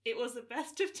It was the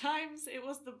best of times, it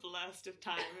was the blurst of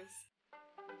times.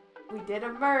 We did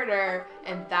a murder,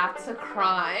 and that's a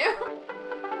crime.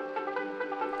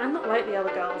 I'm not like the other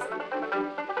girls.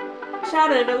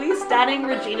 Shannon, are we standing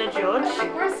Regina George? I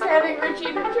think we're standing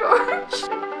Regina George.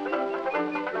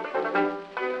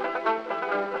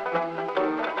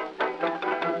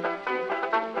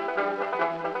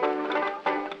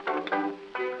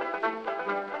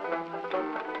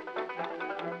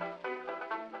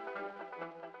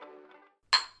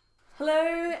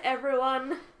 Hello,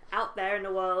 everyone out there in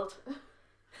the world.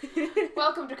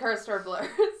 Welcome to Cursed or Blurst.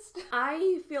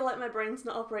 I feel like my brain's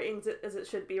not operating as it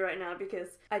should be right now because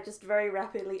I just very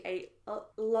rapidly ate a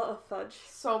lot of fudge.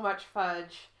 So much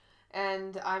fudge.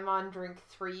 And I'm on drink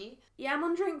 3. Yeah, I'm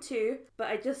on drink 2, but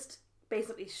I just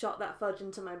basically shot that fudge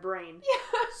into my brain.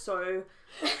 Yeah. So,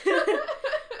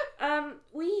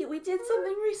 we did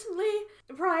something recently.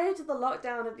 Prior to the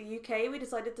lockdown of the UK, we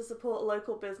decided to support a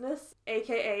local business,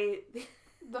 aka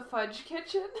The Fudge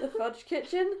Kitchen. The Fudge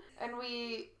Kitchen. And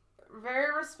we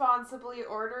very responsibly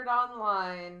ordered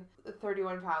online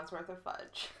 31 pounds worth of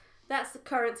fudge. That's the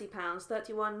currency pounds,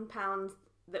 31 pounds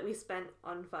that we spent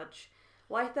on fudge.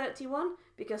 Why 31?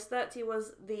 Because 30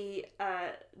 was the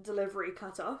delivery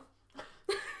cutoff.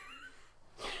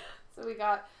 So we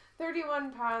got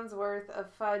 31 pounds worth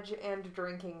of fudge and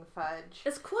drinking fudge.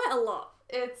 It's quite a lot.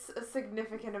 It's a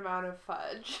significant amount of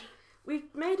fudge.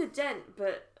 We've made a dent,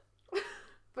 but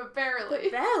barely.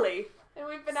 Barely. And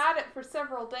we've been at it for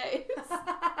several days.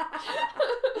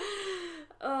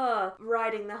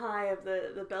 Riding the high of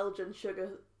the Belgian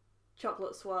sugar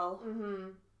chocolate swirl. Mm-hmm.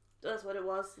 That's what it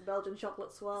was, the Belgian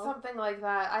chocolate swirl. Something like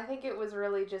that. I think it was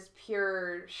really just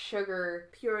pure sugar.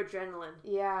 Pure adrenaline.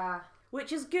 Yeah.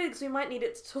 Which is good, because we might need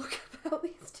it to talk about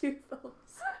these two films.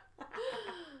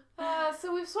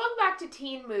 So we've swung back to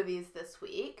teen movies this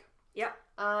week. Yep.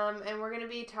 And we're going to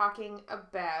be talking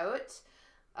about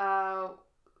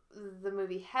the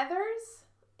movie Heathers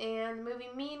and the movie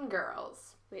Mean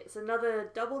Girls. It's another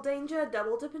double danger,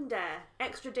 double dip and dare.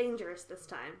 Extra dangerous this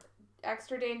time.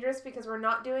 Extra dangerous because we're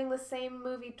not doing the same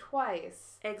movie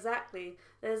twice. Exactly.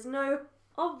 There's no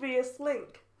obvious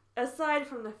link, aside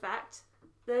from the fact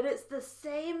that it's the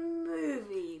same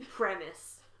movie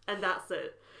premise. And that's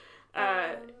it.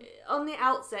 On the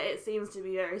outset, it seems to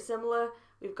be very similar.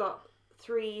 We've got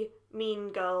 3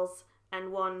 mean girls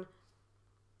and 1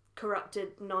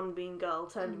 corrupted non-mean girl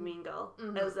turned mean girl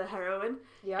as a heroine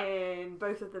in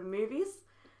both of the movies.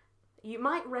 You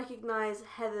might recognise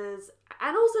Heathers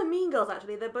and also Mean Girls,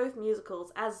 actually. They're both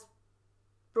musicals as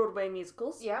Broadway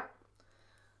musicals. Yep.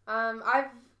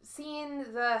 I've seen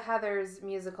the Heathers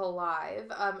musical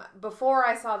live before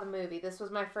I saw the movie. This was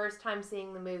my first time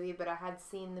seeing the movie, but I had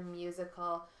seen the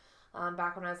musical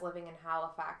back when I was living in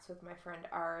Halifax with my friend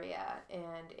Aria,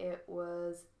 and it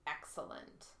was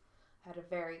excellent. I had a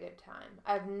very good time.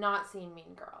 I've not seen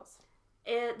Mean Girls.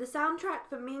 The soundtrack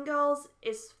for Mean Girls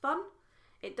is fun.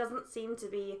 It doesn't seem to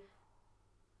be,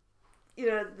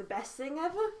 the best thing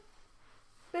ever,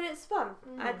 but it's fun.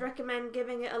 I'd recommend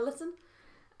giving it a listen.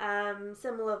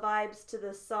 Similar vibes to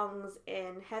the songs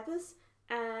in Heathers,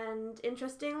 and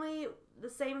interestingly,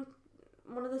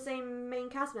 one of the same main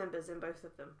cast members in both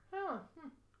of them. Oh.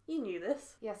 You knew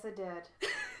this. Yes, I did.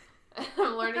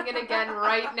 I'm learning it again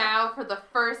right now for the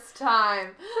first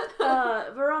time.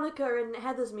 Veronica in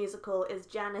Heathers musical is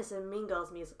Janice in Mean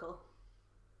Girls musical.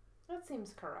 That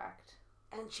seems correct.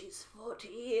 And she's 40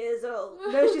 years old.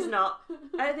 No, she's not.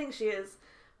 I don't think she is.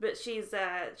 But she's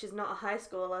not a high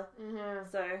schooler. Mm-hmm.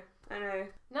 So, I know.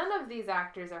 None of these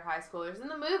actors are high schoolers in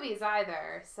the movies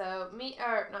either. So,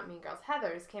 not Mean Girls,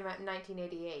 Heathers came out in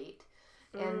 1988.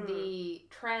 And the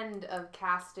trend of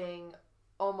casting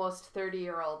almost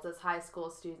 30-year-olds as high school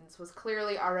students was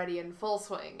clearly already in full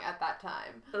swing at that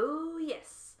time. Oh,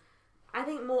 yes. I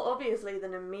think more obviously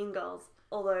than in Mean Girls.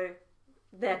 Although,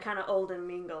 they're kind of old in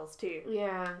Mean Girls too.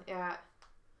 Yeah.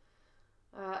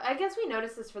 I guess we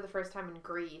noticed this for the first time in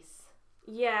Grease.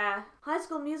 Yeah. High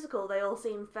School Musical, they all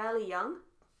seem fairly young.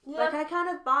 Yep. Like, I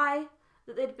kind of buy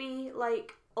that they'd be,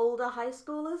 older high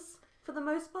schoolers for the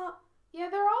most part. Yeah,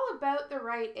 they're all about the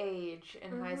right age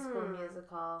in High School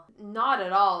Musical. Not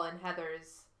at all in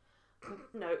Heathers.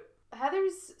 No.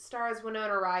 Heathers stars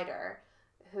Winona Ryder,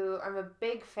 who I'm a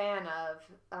big fan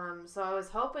of, so I was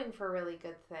hoping for really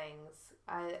good things.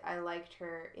 I liked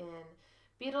her in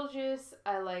Beetlejuice.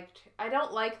 I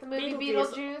don't like the movie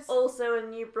Beetlejuice. Also a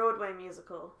new Broadway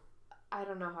musical. I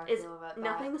don't know how I feel about that.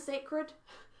 Nothing sacred?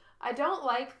 I don't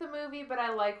like the movie, but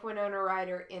I like Winona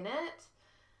Ryder in it.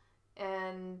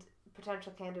 And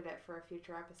potential candidate for a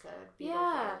future episode. Beetlejuice.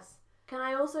 Yeah. Can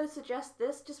I also suggest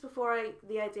this just before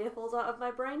the idea falls out of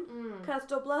my brain?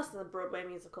 Cursed or Blessed, the Broadway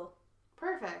musical.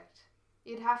 Perfect.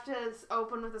 You'd have to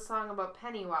open with a song about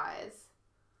Pennywise.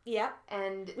 Yeah.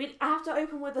 And we'd have to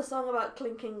open with a song about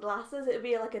clinking glasses. It'd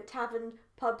be like a tavern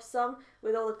pub song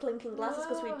with all the clinking glasses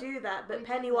because we do that, but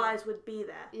Pennywise would be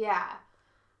there. Yeah.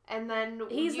 And then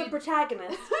he's the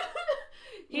protagonist.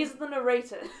 He's the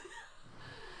narrator.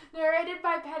 Narrated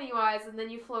by Pennywise, and then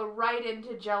you flow right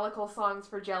into Jellicle songs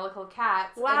for Jellicle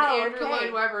cats. Wow, and Andrew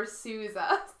Lloyd Webber sues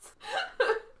us.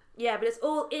 Yeah, but it's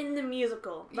all in the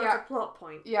musical. That's a plot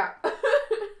point. Yeah.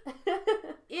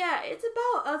 Yeah, it's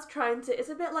about us it's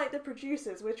a bit like The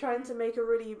Producers. We're trying to make a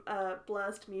really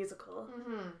blessed musical.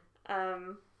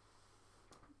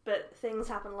 But things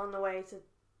happen along the way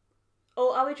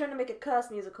or are we trying to make a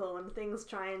cursed musical and things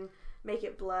try and make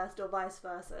it blessed or vice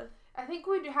versa? I think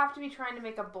we'd have to be trying to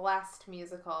make a blessed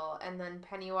musical, and then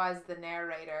Pennywise the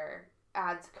narrator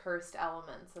adds cursed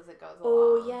elements as it goes along.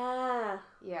 Oh, yeah.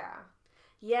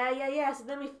 Yeah. So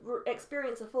then we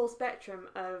experience a full spectrum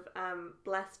of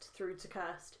blessed through to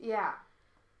cursed. Yeah.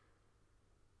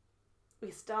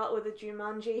 We start with a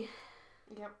Jumanji.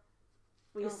 Yep.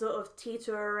 We sort of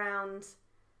teeter around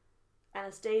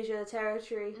Anastasia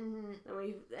territory. And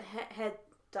we head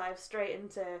dive straight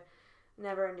into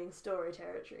Never-Ending Story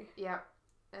territory. Yep.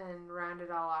 And round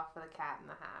it all off with a Cat in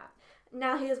the Hat.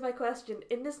 Now here's my question.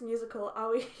 In this musical,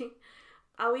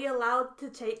 are we allowed to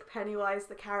take Pennywise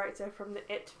the character from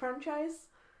the It franchise?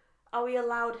 Are we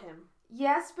allowed him?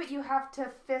 Yes, but you have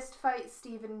to fist fight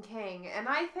Stephen King, and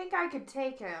I think I could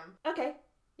take him. Okay.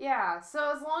 Yeah,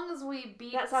 so as long as we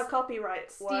beat... That's how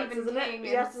copyright works, isn't King it?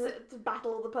 You have to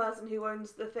battle the person who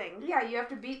owns the thing. Yeah, you have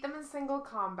to beat them in single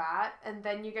combat, and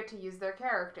then you get to use their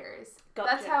characters. Gotcha.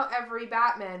 That's how every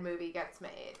Batman movie gets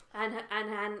made. And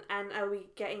are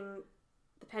we getting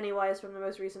the Pennywise from the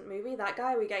most recent movie? That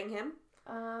guy, are we getting him?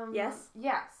 Yes?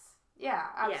 Yes. Yeah,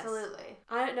 absolutely. Yes.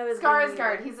 I don't know his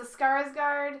Skarsgård. name. He's a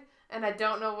Skarsgård, and I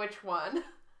don't know which one.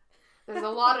 There's a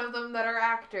lot of them that are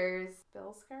actors.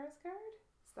 Bill Skarsgård?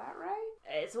 Is that right?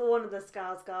 It's one of the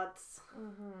Skarsgårds.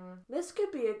 This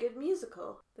could be a good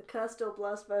musical. The Cursed or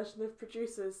Blessed version of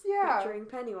Producers. Yeah. Featuring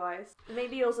Pennywise.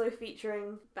 Maybe also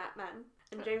featuring Batman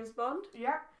and James Bond.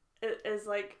 Yeah. As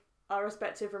like our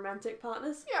respective romantic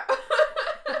partners. Yeah.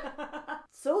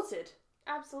 Sorted.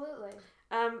 Absolutely.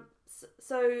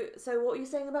 So what were you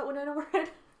saying about Winona Ryder?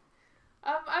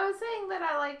 I was saying that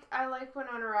I like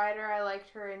Winona Ryder. I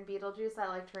liked her in Beetlejuice. I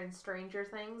liked her in Stranger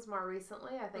Things more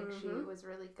recently. I think she was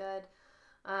really good.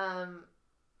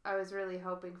 I was really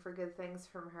hoping for good things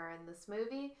from her in this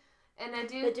movie. And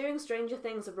They're doing Stranger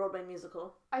Things, a Broadway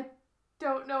musical. I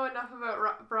don't know enough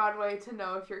about Broadway to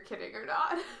know if you're kidding or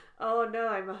not. Oh no,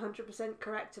 I'm 100%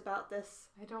 correct about this.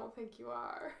 I don't think you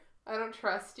are. I don't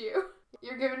trust you.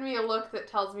 You're giving me a look that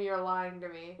tells me you're lying to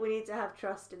me. We need to have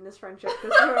trust in this friendship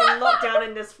because we're on lockdown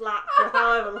in this flat for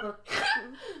however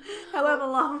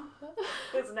long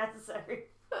it's necessary.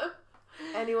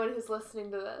 Anyone who's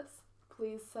listening to this,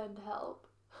 please send help.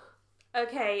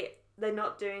 Okay, they're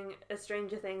not doing a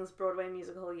Stranger Things Broadway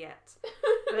musical yet,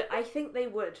 but I think they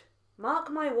would. Mark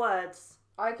my words.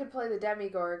 I could play the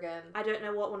Demigorgon. I don't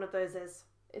know what one of those is.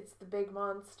 It's the big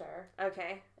monster.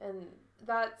 Okay. And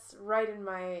that's right in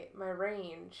my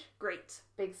range. Great.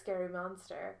 Big scary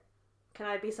monster. Can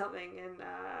I be something in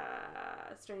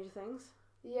Stranger Things?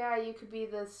 Yeah, you could be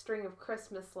the string of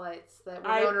Christmas lights that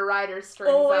Winona Ryder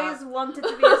strings always up. Wanted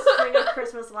to be a string of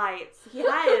Christmas lights.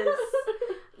 Yes.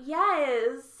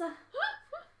 Yes.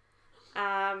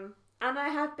 And I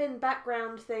have been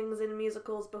background things in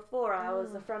musicals before. I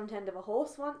was the front end of a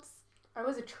horse once. I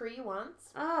was a tree once.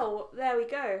 Oh, there we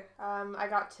go. I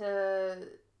got to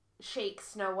shake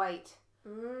Snow White.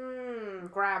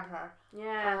 Grab her.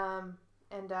 Yeah.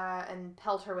 And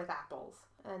pelt her with apples.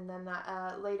 And then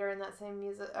later in that same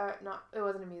it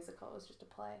wasn't a musical, it was just a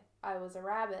play. I was a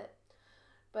rabbit.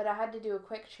 But I had to do a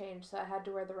quick change, so I had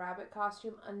to wear the rabbit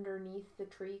costume underneath the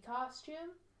tree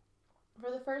costume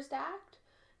for the first act.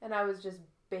 And I was just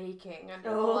baking under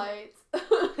the lights. I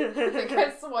think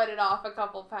I sweated off a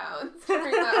couple pounds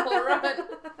during that whole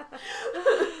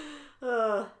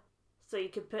run. So you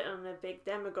could put on a big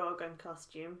Demogorgon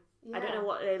costume. Yeah. I don't know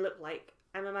what they look like.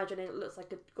 I'm imagining it looks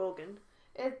like a gorgon.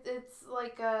 It's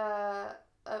like a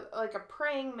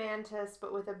praying mantis,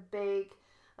 but with a big,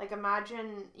 like,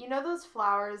 imagine, you know those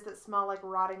flowers that smell like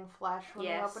rotting flesh when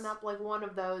they open up? Like one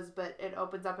of those, but it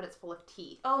opens up and it's full of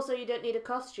teeth. Oh, so you don't need a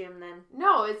costume then?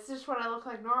 No, it's just what I look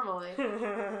like normally.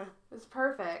 It's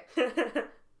perfect.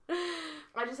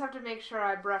 I just have to make sure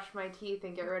I brush my teeth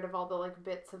and get rid of all the, like,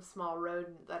 bits of small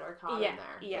rodent that are caught in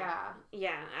there.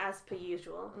 Yeah, as per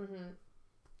usual.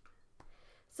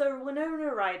 So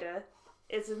Winona Ryder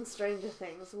is in Stranger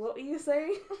Things. What were you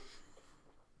saying?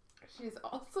 She's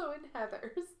also in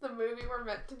Heathers, the movie we're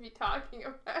meant to be talking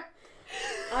about.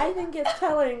 I think it's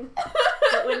telling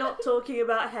that we're not talking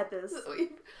about Heathers.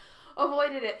 We've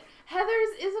avoided it.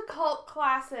 Heathers is a cult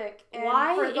classic. And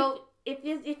why?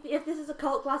 If this is a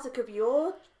cult classic of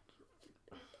your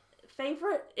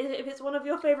favorite, if it's one of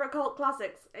your favorite cult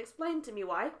classics, explain to me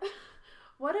why.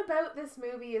 What about this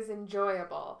movie is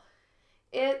enjoyable?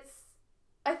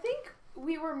 I think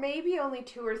we were maybe only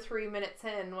 2 or 3 minutes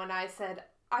in when I said,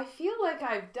 I feel like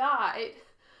I've died.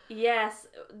 Yes,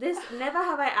 never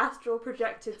have I astral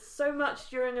projected so much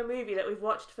during a movie that we've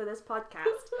watched for this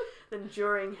podcast than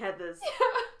during Heathers,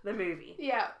 the movie.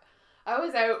 Yeah, I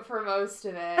was out for most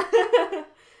of it.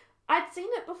 I'd seen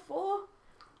it before,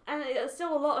 and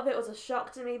still a lot of it was a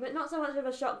shock to me, but not so much of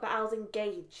a shock, but I was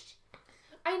engaged.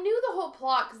 I knew the whole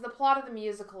plot, because the plot of the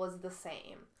musical is the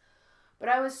same. But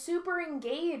I was super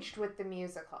engaged with the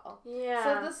musical. Yeah.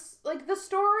 So the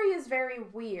story is very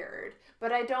weird,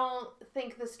 but I don't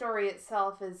think the story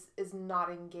itself is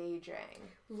not engaging.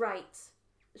 Right.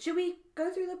 Should we go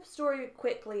through the story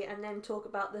quickly and then talk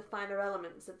about the finer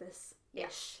elements of this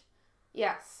ish?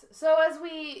 Yes. So as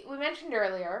we mentioned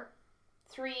earlier,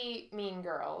 3 mean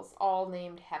girls, all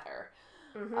named Heather.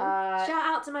 Mm-hmm. Shout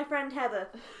out to my friend Heather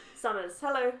Summers.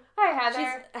 Hello. Hi,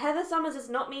 Heather. Heather Summers is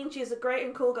not mean. She's a great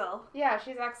and cool girl. Yeah,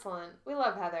 she's excellent. We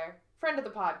love Heather. Friend of the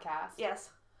podcast. Yes.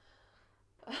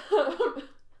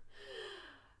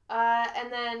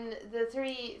 And then the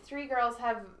three girls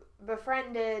have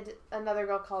befriended another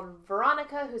girl called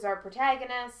Veronica, who's our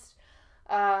protagonist,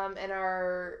 and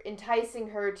are enticing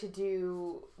her to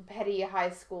do petty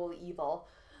high school evil.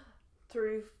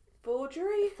 Through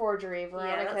forgery? Forgery.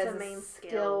 Veronica is a main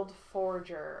skilled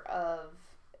forger of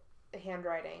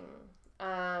handwriting.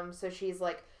 So she's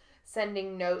like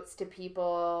sending notes to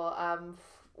people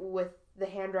with the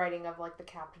handwriting of like the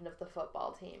captain of the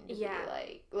football team to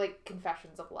be like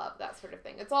confessions of love, that sort of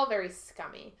thing. It's all very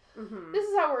scummy. Mm-hmm. This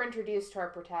is how we're introduced to our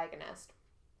protagonist.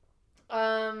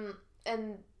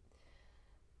 And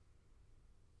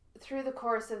through the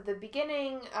course of the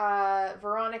beginning,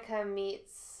 Veronica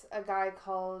meets a guy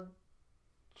called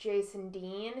Jason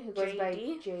Dean, who goes by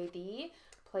JD,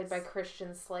 played by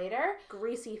Christian Slater.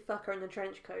 Greasy fucker in the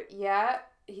trench coat. Yeah,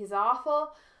 he's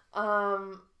awful.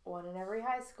 One in every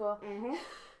high school. Mm-hmm.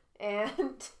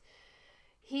 And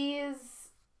he's...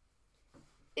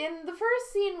 In the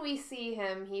first scene we see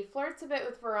him, he flirts a bit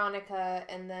with Veronica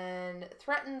and then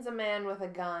threatens a man with a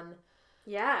gun.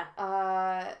 Yeah.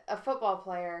 A football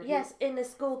player. Yes, in the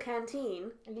school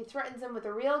canteen. And he threatens him with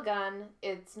a real gun.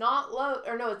 It's not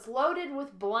it's loaded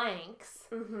with blanks.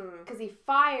 Mm-hmm. Because he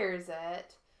fires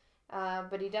it.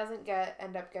 But he doesn't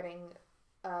end up getting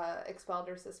expelled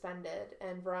or suspended.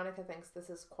 And Veronica thinks this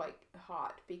is quite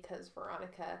hot because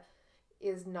Veronica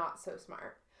is not so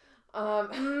smart.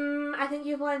 I think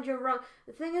you find you're wrong.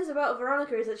 The thing is about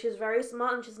Veronica is that she's very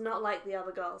smart and she's not like the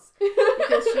other girls.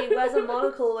 Because she wears a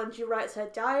monocle and she writes her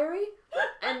diary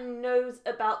and knows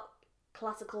about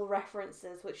classical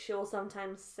references, which she'll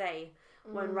sometimes say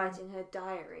when writing her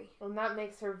diary. And that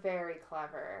makes her very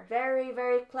clever. Very,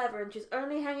 very clever. And she's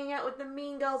only hanging out with the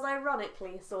mean girls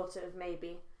ironically, sort of,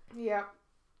 maybe. Yeah.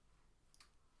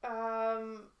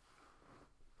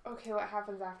 Okay, what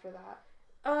happens after that?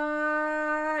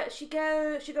 She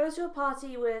goes to a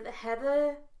party with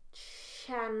Heather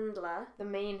Chandler. The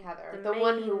main Heather. The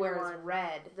one who wears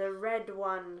red. The red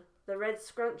one. The red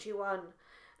scrunchy one.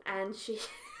 And she...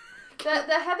 the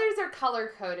Heathers are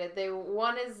color-coded.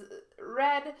 One is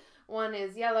red, one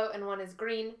is yellow, and one is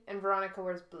green, and Veronica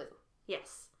wears blue.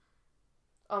 Yes.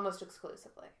 Almost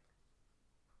exclusively.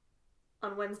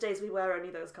 On Wednesdays we wear only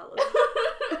those colours.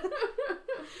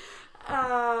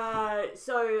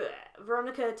 So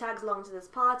Veronica tags along to this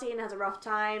party and has a rough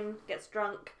time, gets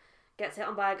drunk, gets hit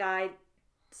on by a guy,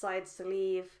 decides to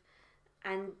leave,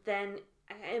 and then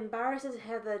embarrasses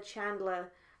Heather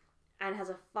Chandler and has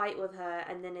a fight with her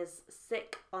and then is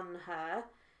sick on her,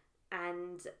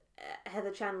 and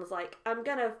Heather Chandler's like, I'm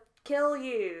gonna kill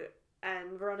you,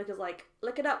 and Veronica's like,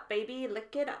 lick it up, baby,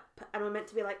 lick it up, and we're meant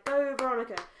to be like, go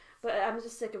Veronica, but I'm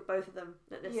just sick of both of them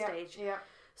at this stage. Yeah.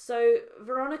 So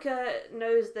Veronica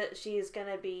knows that she's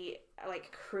gonna be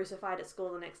like crucified at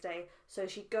school the next day, so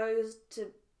she goes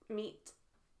to meet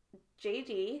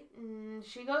JD.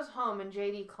 She goes home and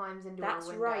JD climbs into her window.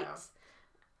 That's right.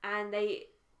 And they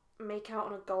make out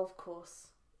on a golf course,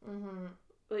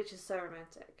 which is so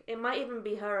romantic. It might even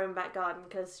be her own back garden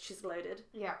because she's loaded.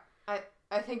 Yeah, I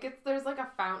think there's like a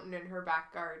fountain in her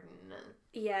back garden.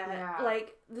 Yeah,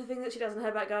 like the thing that she does in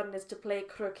her back garden is to play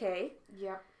croquet.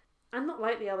 Yep. I'm not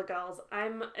like the other girls.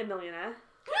 I'm a millionaire.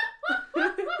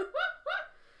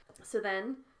 So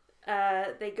then,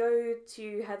 they go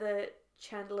to Heather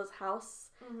Chandler's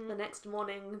house the next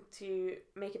morning to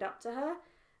make it up to her,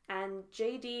 and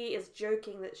JD is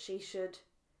joking that she should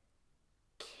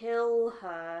kill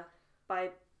her by...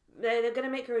 They're going to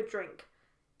make her a drink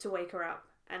to wake her up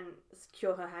and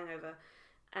cure her hangover.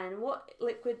 And what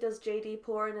liquid does JD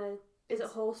pour in a... Is it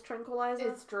horse tranquilizer?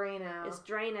 It's Drano. It's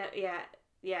Drano,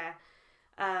 yeah.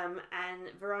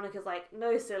 And Veronica's like,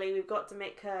 no, silly, we've got to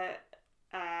make her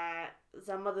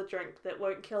some other drink that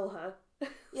won't kill her.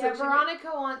 Yeah,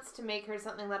 Veronica wants to make her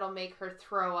something that'll make her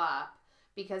throw up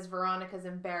because Veronica's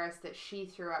embarrassed that she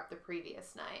threw up the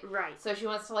previous night. Right. So she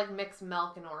wants to like mix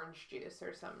milk and orange juice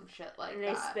or some shit like that.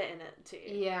 And they spit in it too.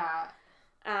 Yeah.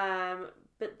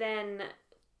 But then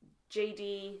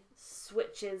JD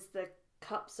switches the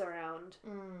cups around.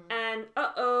 And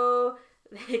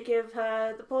they give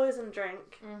her the poison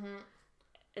drink.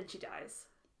 And she dies.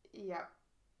 Yep.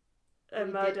 A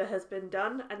murder has been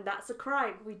done, and that's a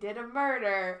crime. We did a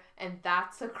murder, and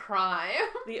that's a crime.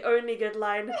 The only good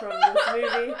line from this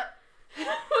movie.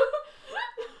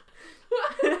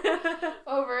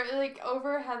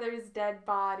 over Heather's dead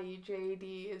body,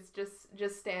 JD is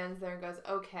just stands there and goes,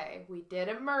 "Okay, we did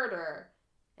a murder,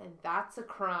 and that's a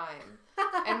crime."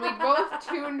 And we both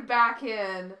tuned back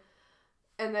in,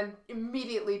 and then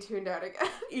immediately tuned out again.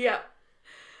 Yep.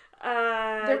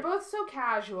 They're both so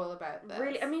casual about this.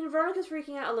 Really, I mean, Veronica's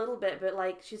freaking out a little bit, but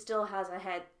like she still has her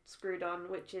head screwed on,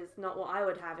 which is not what I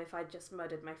would have if I just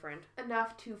murdered my friend.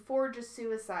 Enough to forge a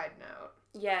suicide note.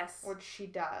 Yes. Which she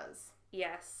does.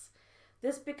 Yes.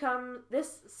 This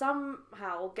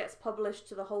somehow gets published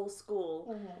to the whole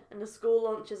school, and the school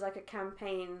launches like a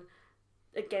campaign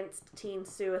against teen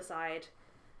suicide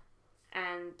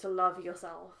and to love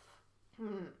yourself.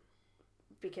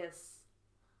 Because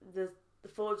the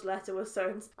forged letter was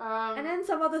so... and then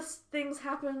some other things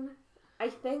happen, I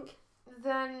think.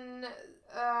 Then,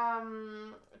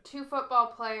 2 football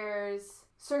players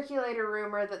circulate a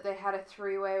rumor that they had a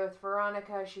 3-way with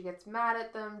Veronica. She gets mad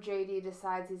at them. JD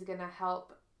decides he's going to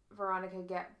help Veronica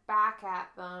get back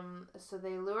at them. So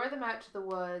they lure them out to the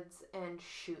woods and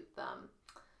shoot them.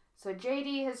 So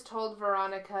JD has told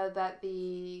Veronica that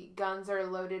the guns are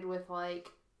loaded with, like,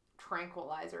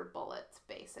 tranquilizer bullets,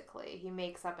 basically. He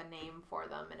makes up a name for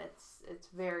them, and it's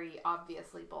very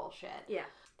obviously bullshit. Yeah.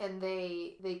 And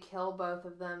they kill both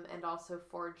of them and also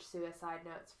forge suicide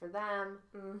notes for them.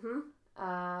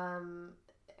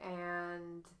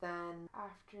 And then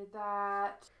after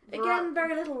that... Again,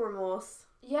 very little remorse.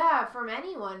 Yeah, from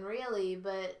anyone, really,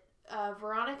 but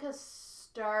Veronica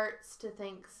starts to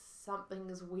think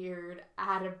something's weird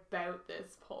at about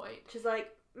this point. She's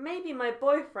like, maybe my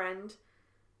boyfriend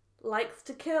likes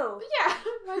to kill. Yeah,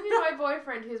 maybe my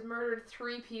boyfriend who's murdered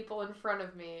 3 people in front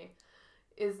of me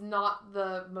is not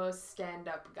the most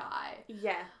stand-up guy.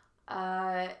 Yeah.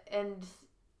 And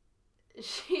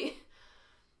she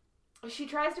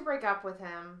tries to break up with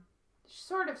him,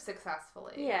 sort of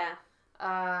successfully. Yeah.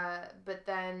 But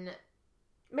then...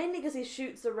 Mainly because he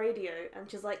shoots the radio, and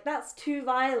she's like, that's too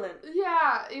violent.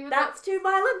 Yeah. That's too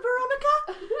violent,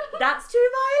 Veronica? That's too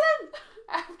violent?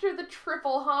 After the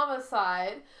triple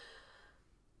homicide...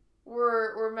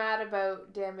 We're mad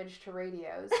about damage to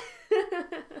radios.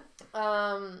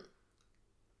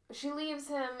 She leaves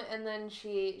him, and then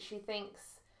she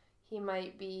thinks he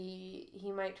might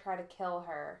try to kill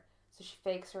her, so she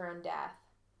fakes her own death.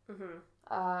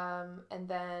 And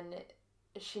then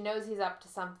she knows he's up to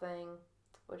something,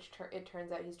 which it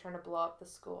turns out he's trying to blow up the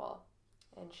school,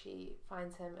 and she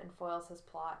finds him and foils his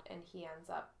plot, and he ends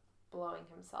up blowing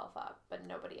himself up, but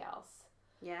nobody else.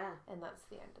 Yeah. And that's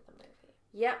the end of the movie.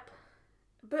 Yep.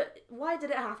 But why did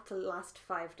it have to last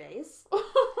 5 days?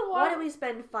 Why did we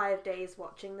spend 5 days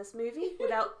watching this movie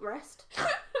without rest?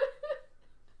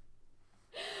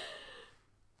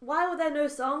 Why were there no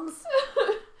songs?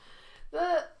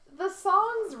 The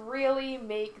songs really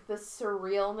make the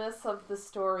surrealness of the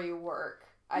story work,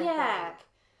 I think.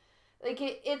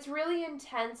 Like, it's really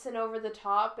intense and over the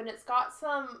top, and it's got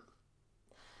some...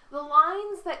 The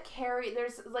lines that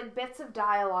there's like bits of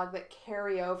dialogue that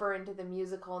carry over into the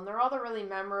musical, and they're all the really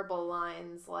memorable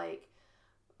lines, like,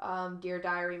 Dear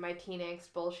Diary, my teen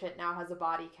angst bullshit now has a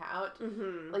body count.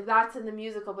 Like, that's in the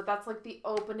musical, but that's like the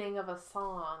opening of a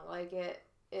song. Like,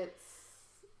 it's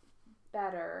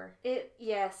better.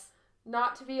 Yes.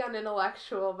 Not to be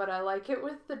unintellectual, but I like it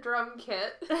with the drum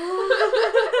kit.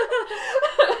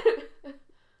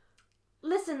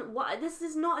 Listen, this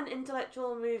is not an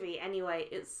intellectual movie anyway.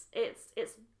 It's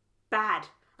bad.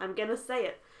 I'm gonna say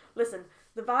it. Listen,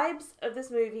 the vibes of this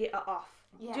movie are off.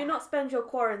 Yeah. Do not spend your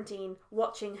quarantine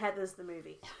watching Heathers the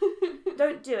movie.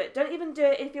 Don't do it. Don't even do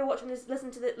it if you're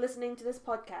listening to this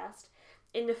podcast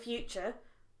in the future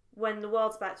when the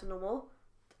world's back to normal.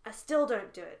 I still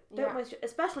don't do it. Don't waste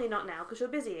especially not now because you're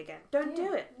busy again. Don't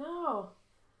do it. No.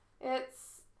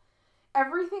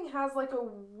 Everything has like a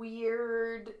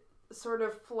weird sort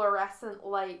of fluorescent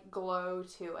light glow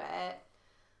to it.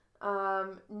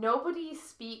 Nobody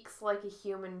speaks like a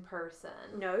human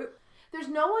person. No. There's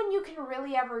no one you can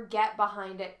really ever get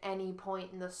behind at any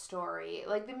point in the story.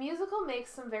 Like, the musical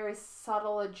makes some very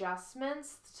subtle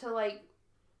adjustments to, like,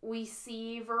 we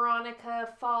see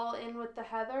Veronica fall in with the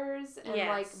Heathers and,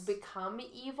 like, become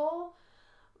evil.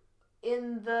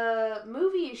 In the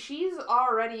movie, she's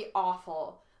already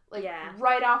awful. Like,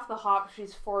 right off the hop,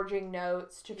 she's forging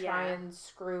notes to try and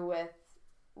screw with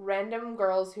random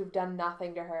girls who've done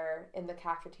nothing to her in the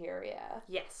cafeteria.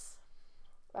 Yes.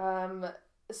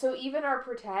 So even our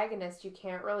protagonist you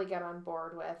can't really get on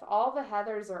board with. All the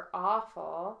Heathers are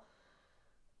awful.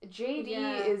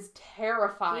 JD is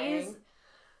terrifying. He's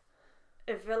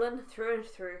a villain through and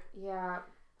through. Yeah.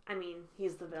 I mean,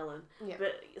 he's the villain. Yeah.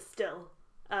 But still.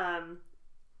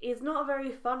 He's not a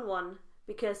very fun one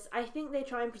because I think they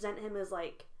try and present him as,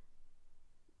 like,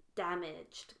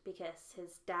 damaged because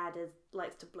his dad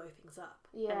likes to blow things up.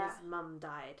 Yeah. And his mum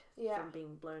died from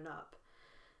being blown up.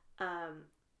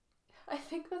 I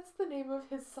think that's the name of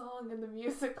his song in the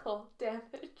musical,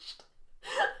 Damaged.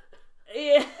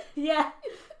 Yeah.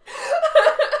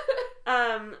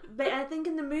 But I think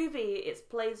in the movie it's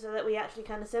played so that we actually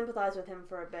kind of sympathise with him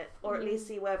for a bit, or at least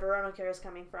see where Veronica is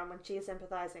coming from when she's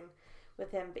sympathising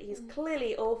with him. But he's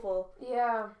clearly awful.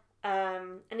 Yeah.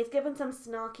 And he's given some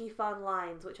snarky, fun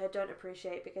lines, which I don't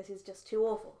appreciate because he's just too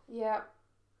awful. Yeah.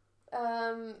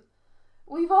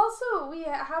 We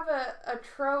have a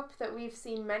trope that we've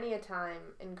seen many a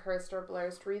time in Cursed or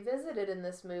Blurst revisited in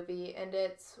this movie, and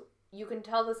it's, you can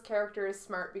tell this character is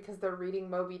smart because they're reading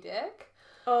Moby Dick.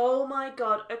 Oh my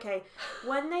god, okay.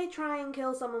 When they try and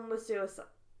kill someone, they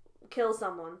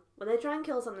try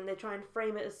and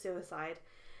frame it as suicide.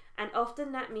 And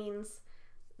often that means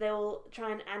they will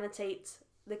try and annotate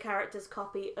the character's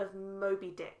copy of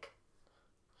Moby Dick.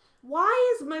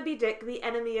 Why is Moby Dick the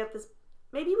enemy of this?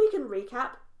 Maybe we can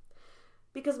recap.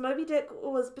 Because Moby Dick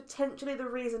was potentially the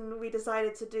reason we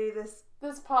decided to do this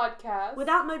podcast.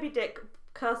 Without Moby Dick,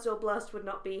 Cursed or Blurst would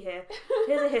not be here.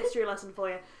 Here's a history lesson for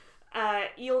you.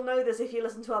 You'll know this if you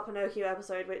listen to our Pinocchio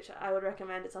episode, which I would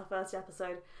recommend. It's our first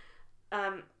episode.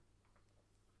 I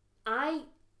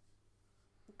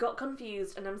got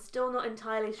confused, and I'm still not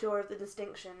entirely sure of the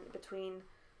distinction between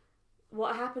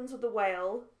what happens with the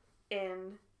whale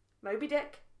in Moby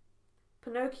Dick,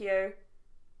 Pinocchio,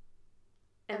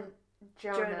 and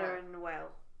Jonah and the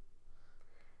whale.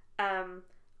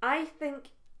 I think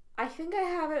I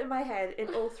have it in my head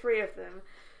in all three of them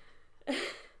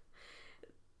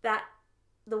that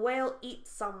the whale eats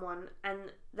someone,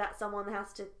 and that someone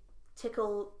has to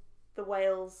tickle the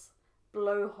whale's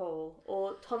blowhole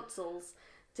or tonsils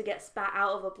to get spat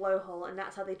out of a blowhole, and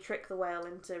that's how they trick the whale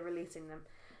into releasing them.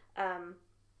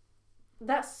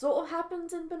 That sort of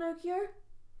happens in Pinocchio.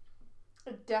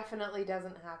 It definitely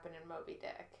doesn't happen in Moby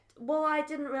Dick. Well, I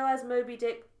didn't realise Moby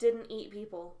Dick didn't eat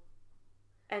people,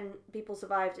 and people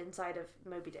survived inside of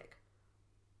Moby Dick.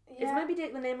 Yeah. Is Moby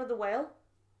Dick the name of the whale,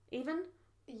 even?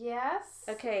 Yes.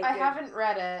 Okay, I haven't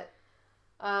read it.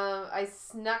 I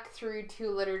snuck through 2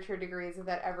 literature degrees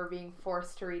without ever being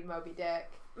forced to read Moby Dick.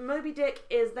 Moby Dick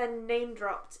is then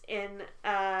name-dropped in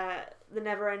The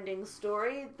Never-Ending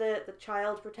Story, the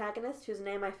child protagonist, whose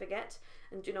name I forget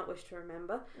and do not wish to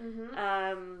remember.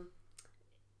 Mm-hmm.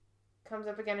 Comes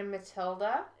up again in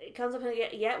Matilda. It comes up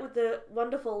again, with the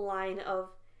wonderful line of,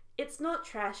 "It's not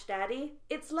trash, Daddy.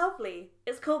 It's lovely.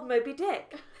 It's called Moby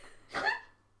Dick."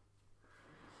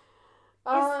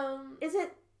 Is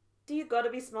it... Do you gotta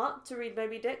be smart to read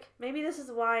Moby Dick? Maybe this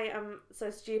is why I'm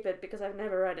so stupid, because I've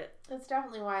never read it. That's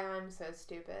definitely why I'm so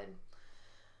stupid.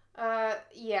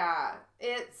 Yeah.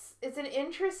 It's an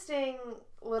interesting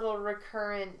little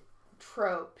recurrent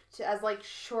trope as like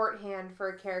shorthand for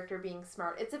a character being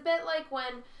smart. It's a bit like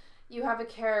when you have a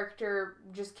character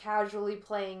just casually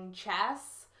playing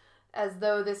chess as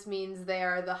though this means they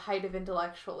are the height of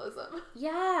intellectualism.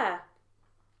 Yeah.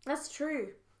 That's true.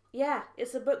 Yeah,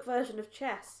 it's a book version of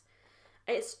chess.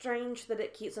 It's strange that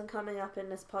it keeps on coming up in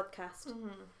this podcast. Mm-hmm.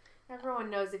 Everyone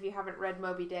knows if you haven't read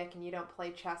Moby Dick and you don't play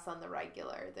chess on the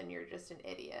regular, then you're just an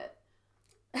idiot.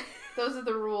 Those are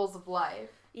the rules of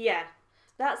life. Yeah.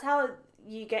 That's how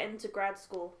you get into grad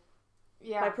school.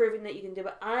 Yeah. By proving that you can do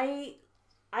it. I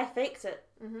faked it.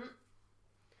 Mm-hmm.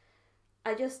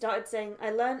 I just started saying,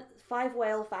 I learned 5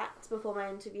 whale facts before my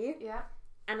interview, Yeah.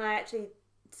 and I actually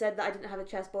said that I didn't have a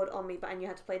chessboard on me, but I knew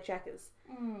how to play checkers.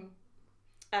 Mm.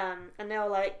 And they were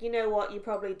like, you know what, you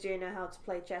probably do know how to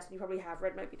play chess, and you probably have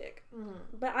read Moby Dick. Mm.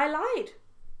 But I lied.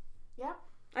 Yeah.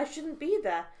 I shouldn't be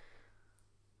there.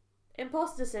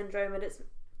 Imposter syndrome at its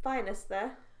finest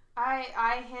there.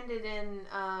 I handed in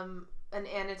an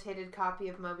annotated copy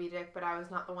of Moby Dick, but I was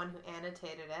not the one who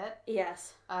annotated it.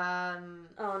 Yes.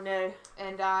 Oh no.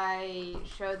 And I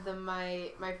showed them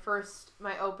my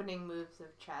opening moves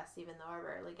of chess, even though I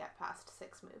rarely get past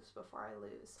 6 moves before I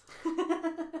lose.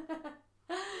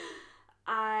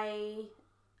 I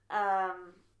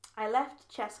left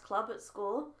chess club at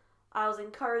school. I was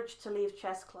encouraged to leave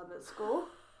chess club at school.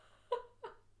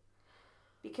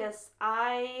 Because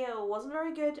I wasn't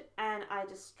very good and I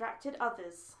distracted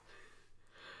others.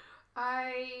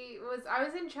 I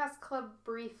was in chess club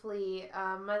briefly.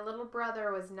 My little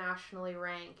brother was nationally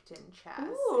ranked in chess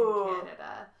in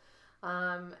Canada.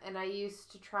 And I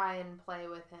used to try and play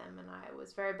with him, and I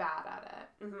was very bad at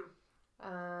it.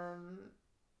 Mm-hmm.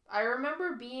 I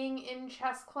remember being in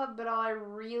chess club, but all I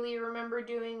really remember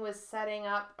doing was setting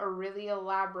up a really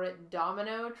elaborate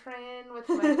domino train with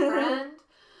my friend.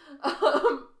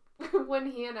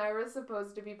 When he and I were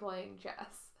supposed to be playing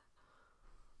chess.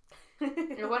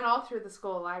 It went all through the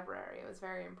school library. It was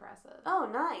very impressive. Oh,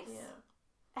 nice.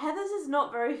 Yeah. Heathers is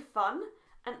not very fun,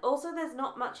 and also there's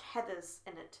not much Heathers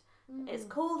in it. It's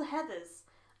called Heathers,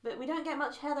 but we don't get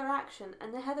much Heather action,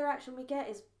 and the Heather action we get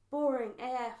is boring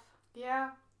AF.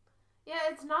 Yeah. Yeah,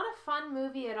 it's not a fun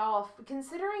movie at all.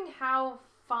 Considering how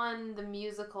fun the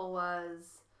musical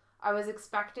was, I was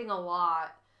expecting a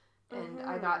lot. And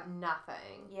I got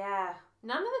nothing. Yeah.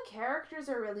 None of the characters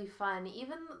are really fun.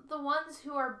 Even the ones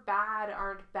who are bad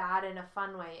aren't bad in a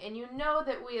fun way. And you know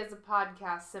that we as a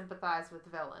podcast sympathize with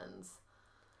villains.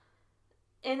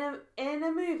 In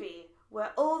a movie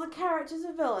where all the characters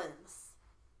are villains.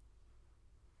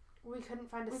 We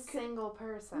couldn't find a single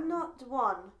person. Not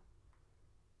one.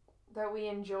 That we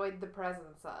enjoyed the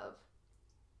presence of.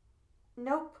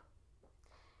 Nope.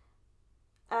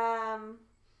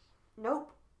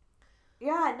 Nope.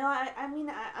 Yeah, no, I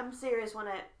mean, I'm serious when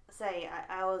I say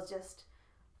I was just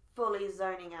fully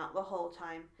zoning out the whole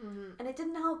time. Mm-hmm. And it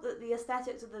didn't help that the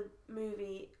aesthetics of the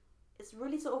movie, it's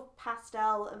really sort of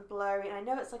pastel and blurry. And I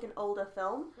know it's like an older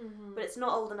film, but it's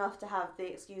not old enough to have the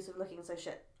excuse of looking so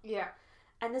shit. Yeah.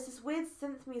 And there's this weird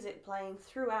synth music playing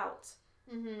throughout.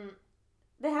 Mm-hmm.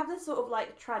 They have this sort of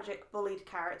like tragic bullied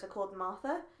character called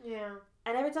Martha. Yeah.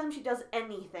 And every time she does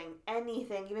anything,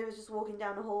 even if it's just walking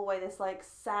down a hallway, this like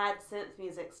sad synth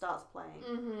music starts playing.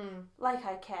 Mm-hmm. Like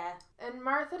I care. And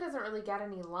Martha doesn't really get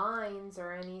any lines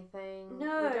or anything.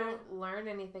 No. We don't learn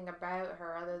anything about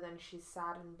her other than she's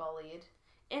sad and bullied.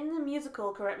 In the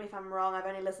musical, correct me if I'm wrong, I've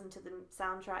only listened to the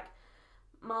soundtrack,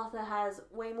 Martha has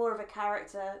way more of a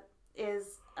character,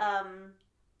 is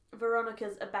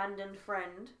Veronica's abandoned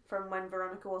friend from when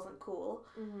Veronica wasn't cool,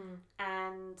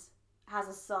 and has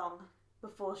a song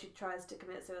before she tries to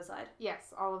commit suicide.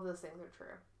 Yes, all of those things are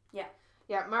true. Yeah.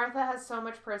 Yeah, Martha has so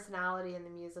much personality in the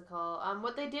musical.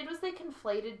 What they did was they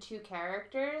conflated 2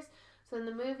 characters. So in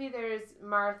the movie there's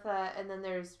Martha and then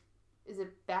there's, is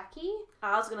it Becky?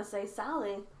 I was going to say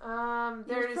Sally.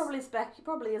 There's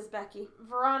probably is Becky.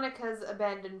 Veronica's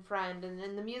abandoned friend, and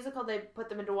in the musical they put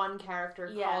them into one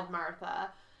character called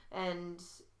Martha, and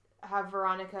have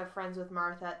Veronica friends with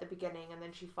Martha at the beginning, and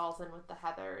then she falls in with the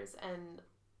Heathers and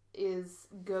is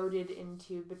goaded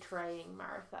into betraying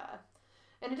Martha.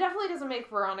 And it definitely doesn't make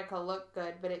Veronica look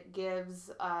good, but it gives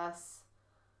us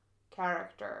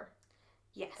character.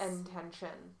 Yes. And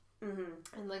tension.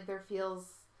 Mm-hmm. And like it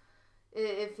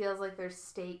feels like there's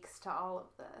stakes to all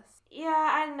of this.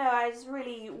 Yeah, I know. I just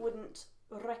really wouldn't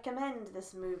recommend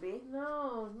this movie.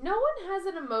 No one has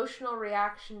an emotional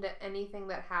reaction to anything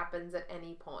that happens at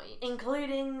any point.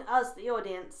 Including us, the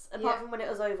audience. Apart from when it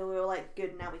was over, we were like,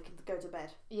 good, now we can go to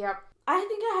bed. Yep. I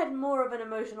think I had more of an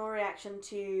emotional reaction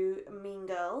to Mean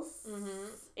Girls. Mm-hmm.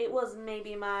 It was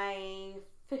maybe my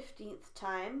 15th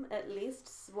time, at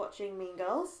least, watching Mean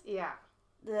Girls. Yeah.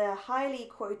 The highly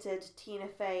quoted Tina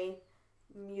Fey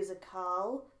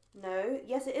musical. No,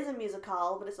 yes, it is a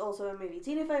musical, but it's also a movie.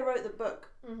 Tina Fey wrote the book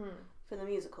for the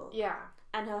musical. Yeah.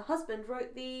 And her husband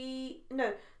wrote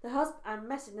I'm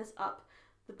messing this up.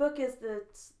 The book is the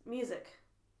music.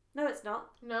 No, it's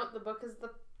not. No, the book is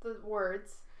the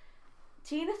words.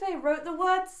 Tina Fey wrote the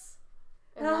words.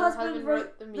 And her husband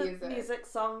wrote the music. The music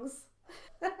songs.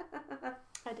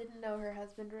 I didn't know her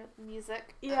husband wrote the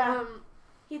music. Yeah.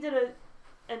 He did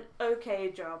an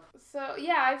okay job. So,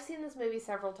 yeah, I've seen this movie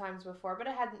several times before, but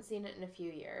I hadn't seen it in a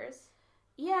few years.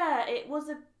 yeah, it was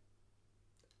a.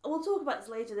 We'll talk about this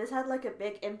later. This had like a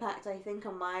big impact, I think,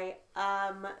 on my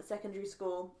secondary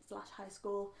school / high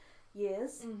school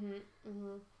years.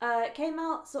 It came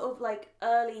out sort of like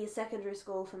early secondary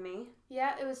school for me.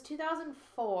 Yeah, it was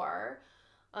 2004.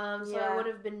 So Yeah. I would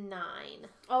have been 9.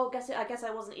 Oh, I guess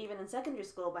I wasn't even in secondary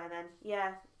school by then.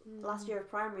 Yeah, last year of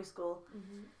primary school.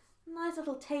 Nice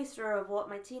little taster of what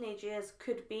my teenage years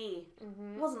could be.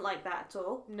 It wasn't like that at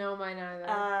all. No, mine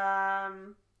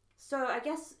either. So I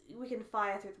guess we can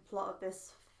fire through the plot of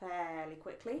this fairly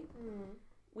quickly.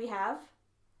 We have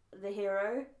the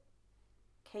hero,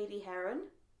 Katie Heron,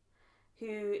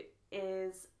 who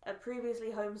is a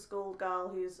previously homeschooled girl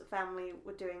whose family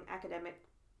were doing academic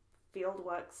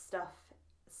fieldwork stuff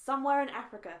somewhere in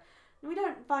Africa. We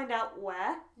don't find out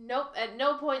where. Nope, at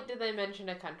no point did they mention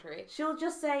a country. She'll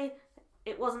just say,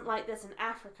 it wasn't like this in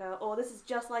Africa, or this is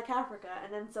just like Africa,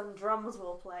 and then some drums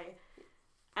will play.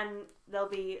 And there'll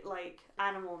be, like,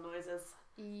 animal noises.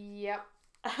 Yep.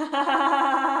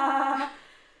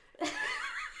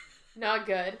 Not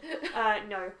good.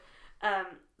 No.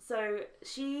 So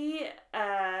she,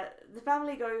 the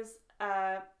family goes,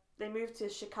 they move to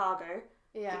Chicago.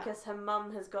 Yeah. Because her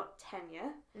mum has got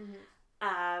tenure.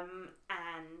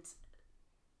 And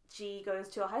she goes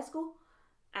to a high school,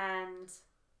 and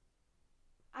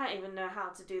I don't even know how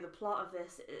to do the plot of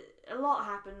this. A lot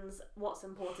happens. What's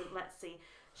important? Let's see.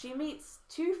 She meets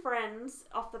 2 friends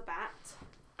off the bat.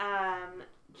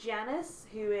 Janice,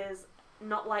 who is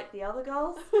not like the other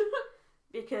girls,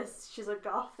 because she's a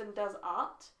goth and does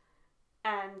art,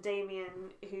 and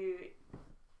Damien, who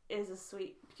is a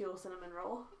sweet, pure cinnamon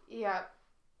roll. Yeah.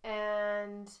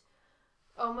 And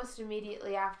almost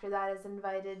immediately after that is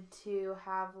invited to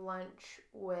have lunch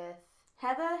with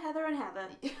Heather and Heather.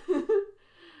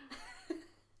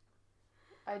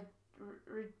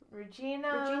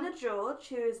 Regina George,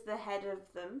 who is the head of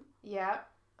them. Yep.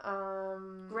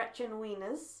 Gretchen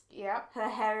Wieners. Yep. Her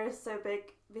hair is so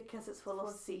big because it's full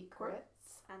of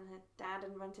secrets. And her dad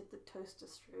invented the toaster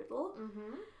strudel.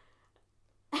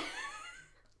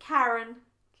 Karen.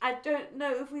 I don't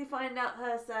know if we find out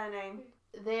her surname.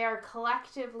 They are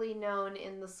collectively known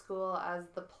in the school as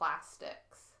the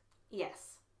Plastics.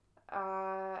 Yes.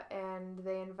 And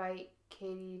they invite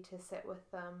Katie to sit with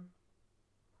them.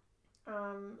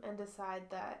 And decide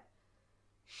that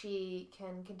she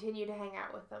can continue to hang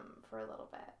out with them for a little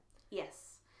bit.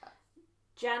 Yes.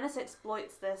 Janice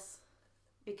exploits this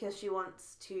because she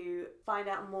wants to find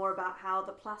out more about how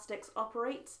the Plastics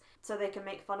operates so they can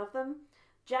make fun of them.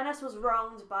 Janice was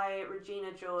wronged by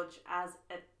Regina George as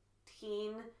a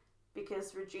teen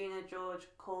because Regina George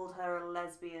called her a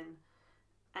lesbian,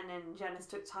 and then Janice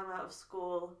took time out of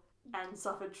school and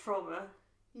suffered trauma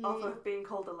off of being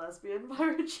called a lesbian by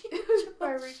Regina George.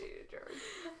 By Regina George.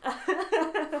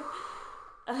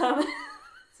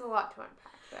 It's a lot to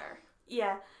unpack there.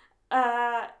 Yeah.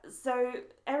 So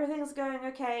everything's going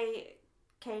okay.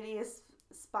 Katie is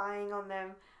spying on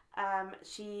them.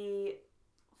 She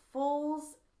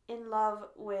falls in love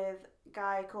with a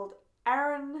guy called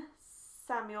Aaron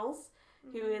Samuels,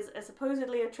 who is a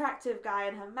supposedly attractive guy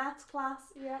in her maths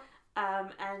class. Yeah.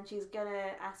 And she's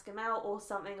gonna ask him out or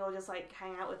something, or just like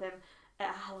hang out with him at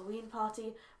a Halloween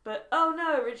party. But oh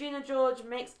no, Regina George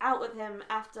makes out with him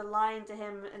after lying to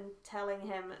him and telling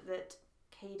him that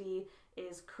Katie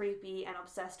is creepy and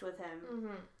obsessed with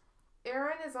him.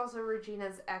 Aaron is also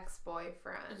Regina's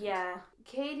ex-boyfriend. Yeah.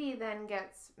 Katie then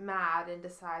gets mad and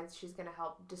decides she's going to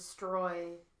help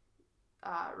destroy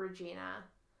Regina.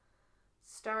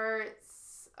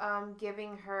 Starts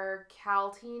giving her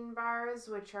Caltine bars,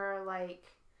 which are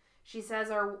like, she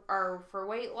says are for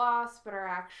weight loss, but are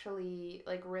actually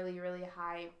like really, really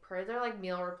high they're like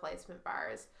meal replacement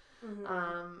bars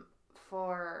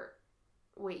for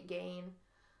weight gain.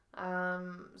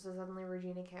 So suddenly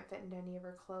Regina can't fit into any of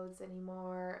her clothes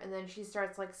anymore, and then she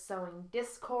starts like sowing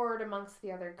discord amongst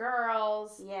the other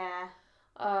girls. Yeah.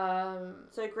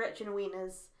 So Gretchen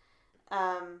Wieners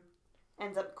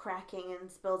ends up cracking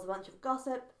and spills a bunch of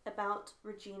gossip about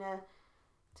Regina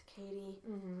to Katie,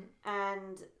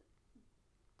 and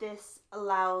this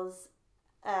allows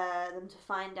them to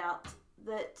find out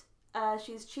that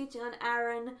she's cheating on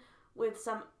Aaron with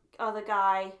some other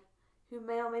guy who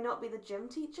may or may not be the gym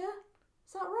teacher.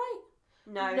 Is that right?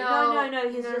 No.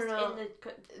 He's just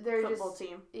in the football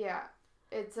team. Yeah.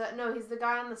 It's no, he's the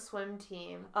guy on the swim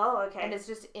team. Oh, okay. And it's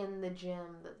just in the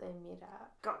gym that they meet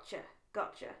at. Gotcha.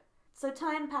 So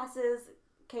time passes.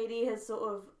 Katie has sort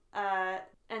of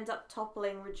ends up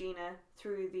toppling Regina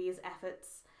through these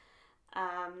efforts.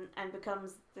 and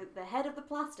becomes the head of the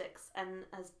plastics and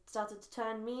has started to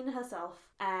turn mean herself.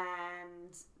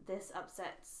 And this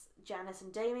upsets Janice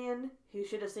and Damien, who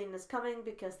should have seen this coming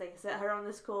because they set her on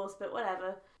this course, but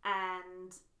whatever.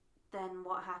 And then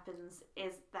what happens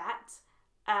is that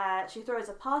she throws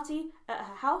a party at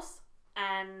her house,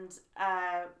 and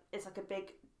it's like a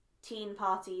big teen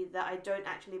party that I don't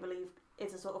actually believe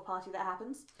is a sort of party that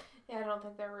happens. Yeah, I don't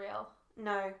think they're real.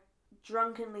 No.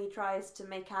 Drunkenly tries to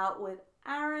make out with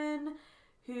Aaron,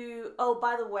 who, oh,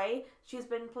 by the way, she's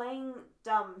been playing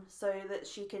dumb so that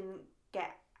she can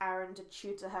get Aaron to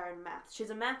tutor her in maths. She's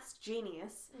a maths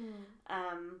genius.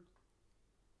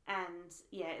 And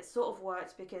yeah, it sort of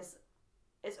worked because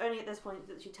it's only at this point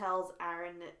that she tells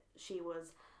Aaron that she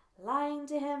was lying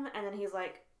to him, and then he's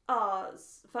like, oh,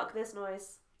 fuck this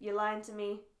noise. You're lying to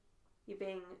me. You're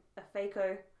being a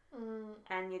fako.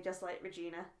 And you're just like,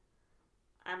 Regina,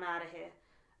 I'm out of here.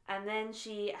 And then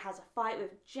she has a fight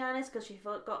with Janice because she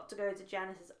forgot to go to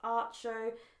Janice's art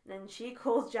show. And then she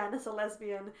calls Janice a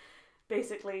lesbian,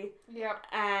 basically. Yep.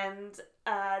 And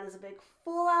there's a big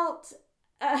fallout.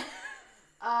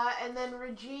 And then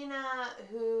Regina,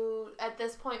 who at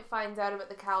this point finds out about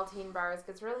the Cal Teen Bars,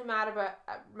 gets really mad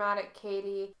at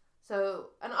Katie. So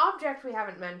an object we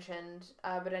haven't mentioned,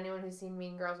 but anyone who's seen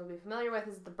Mean Girls will be familiar with,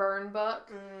 is the burn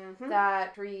book.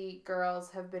 That 3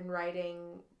 girls have been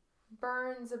writing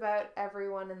burns about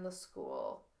everyone in the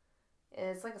school. And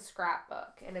it's like a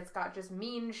scrapbook, and it's got just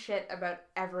mean shit about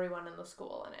everyone in the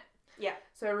school in it. Yeah.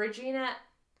 So Regina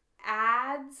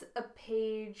adds a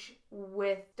page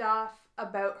with stuff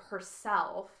about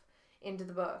herself into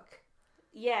the book.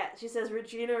 Yeah, she says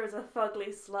Regina is a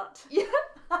fugly slut. Yeah.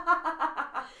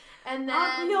 And then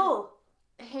aren't we all?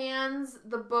 Hands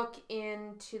the book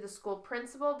in to the school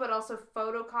principal, but also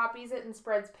photocopies it and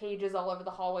spreads pages all over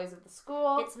the hallways of the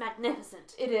school. It's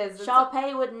magnificent. It is.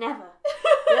 Sharpay would never.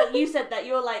 You said that.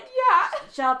 You were like, yeah.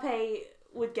 Sharpay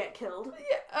would get killed.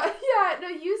 Yeah. No,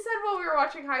 you said while we were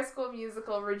watching High School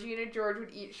Musical, Regina George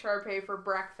would eat Sharpay for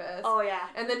breakfast. Oh, yeah.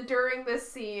 And then during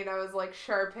this scene, I was like,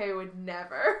 Sharpay would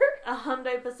never.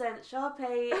 100%.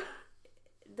 Sharpay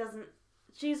doesn't...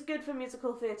 She's good for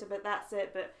musical theatre, but that's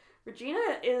it. But Regina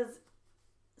is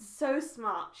so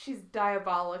smart. She's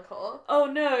diabolical. Oh,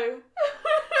 no.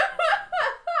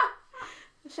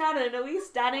 Shannon, are we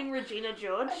standing Regina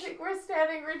George? I think we're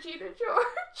standing Regina George.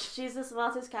 She's the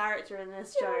smartest character in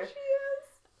this show. Yeah, she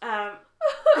is.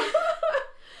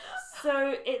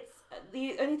 So it's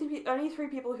the only 3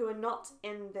 people who are not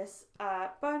in this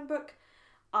burn book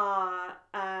are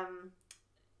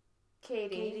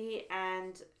Katie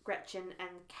and Gretchen and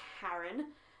Karen.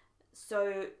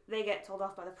 So they get told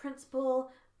off by the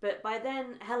principal, but by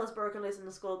then hell has broken loose in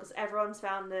the school because everyone's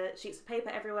found the sheets of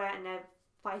paper everywhere and they're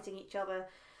fighting each other.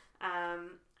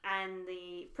 And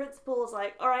the principal's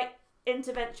like, alright,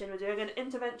 intervention. We're doing an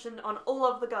intervention on all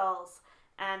of the girls.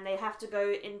 And they have to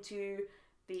go into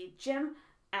the gym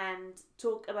and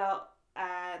talk about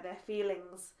their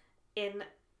feelings in,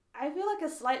 I feel like, a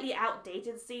slightly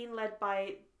outdated scene led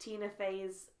by Tina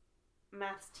Fey's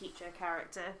maths teacher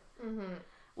character.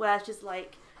 Where it's just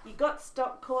like, you got to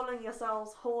stop calling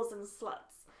yourselves whores and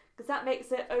sluts. Because that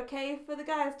makes it okay for the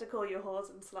guys to call you whores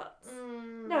and sluts.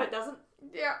 No, it doesn't.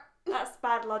 Yeah. That's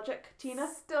bad logic, Tina.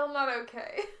 Still not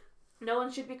okay. No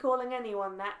one should be calling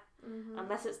anyone that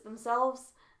unless it's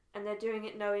themselves and they're doing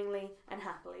it knowingly and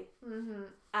happily.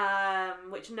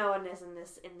 Which no one is in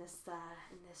this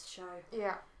show.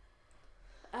 Yeah.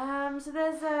 So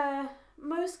there's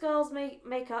most girls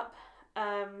make up.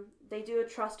 They do a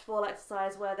trust fall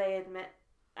exercise where they admit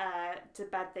to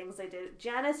bad things they did.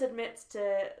 Janice admits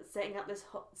to setting up this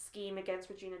scheme against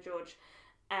Regina George,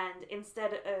 and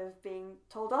instead of being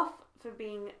told off for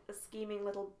being a scheming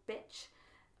little bitch,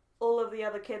 all of the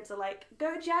other kids are like,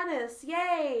 go Janice,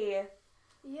 yay!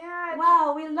 Yeah.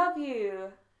 Wow, we love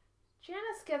you.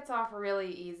 Janice gets off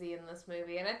really easy in this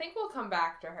movie, and I think we'll come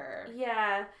back to her.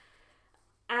 Yeah.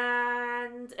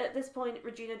 And at this point,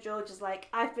 Regina George is like,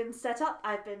 I've been set up,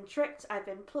 I've been tricked, I've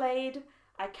been played,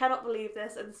 I cannot believe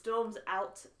this, and storms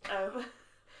out of...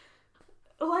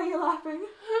 Why are you laughing?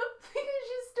 Because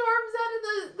she storms out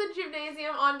of the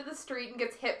gymnasium onto the street and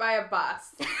gets hit by a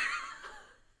bus.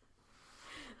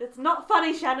 It's not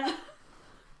funny, Shanna.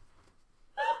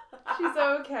 She's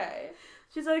okay.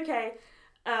 She's okay.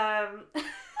 The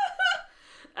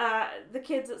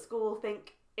kids at school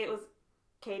think it was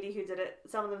Katie who did it.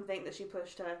 Some of them think that she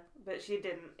pushed her, but she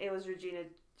didn't. It was Regina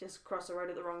just crossed the road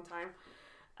at the wrong time.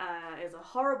 It was a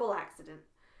horrible accident.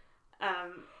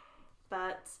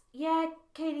 But yeah,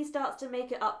 Katie starts to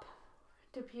make it up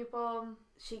to people.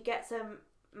 She gets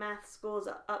math scores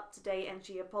are up to date, and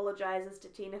she apologizes to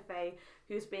Tina Fey,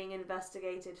 who's being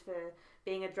investigated for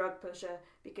being a drug pusher,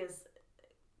 because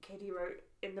Katie wrote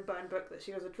in the burn book that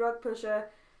she was a drug pusher.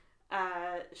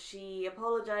 She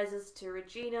apologizes to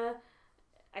Regina,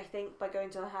 I think, by going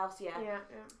to her house, yeah.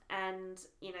 And,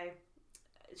 you know,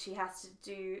 she has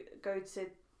to go to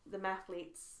the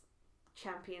Mathletes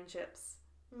Championships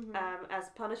as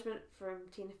punishment from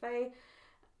Tina Fey.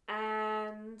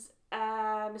 And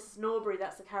Mrs. Norbury,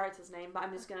 that's the character's name, but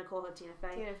I'm just going to call her Tina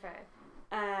Fey. Tina Fey.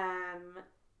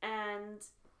 And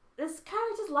there's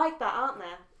characters like that, aren't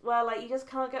there? Where, like, you just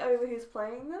can't get over who's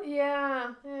playing them.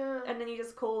 Yeah. And then you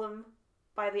just call them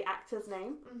by the actor's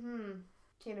name.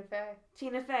 Tina Fey.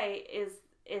 Tina Fey is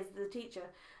the teacher.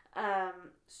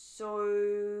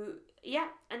 So, yeah.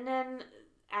 And then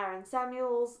Aaron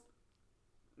Samuels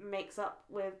makes up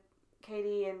with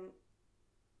Katie, and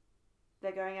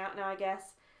they're going out now, I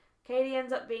guess. Katie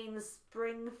ends up being the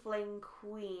Spring Fling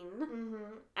Queen,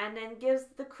 and then gives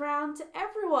the crown to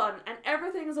everyone, and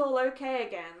everything's all okay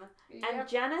again. Yep. And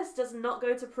Janice does not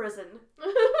go to prison.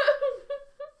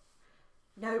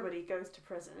 Nobody goes to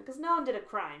prison, because no one did a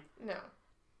crime.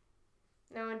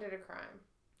 No one did a crime.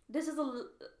 This is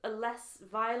a less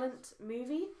violent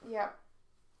movie. Yep.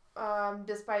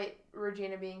 Despite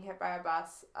Regina being hit by a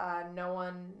bus, no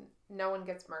one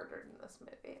gets murdered in this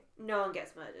movie. No one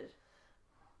gets murdered.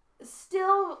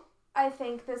 Still, I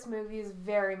think this movie is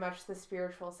very much the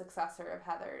spiritual successor of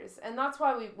Heathers, and that's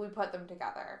why we put them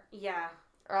together. Yeah.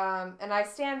 And I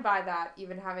stand by that,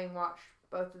 even having watched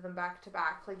both of them back to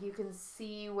back. Like, you can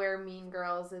see where Mean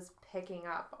Girls is picking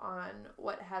up on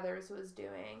what Heathers was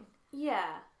doing.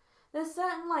 Yeah. There's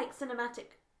certain, like,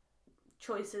 cinematic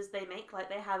choices they make. Like,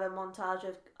 they have a montage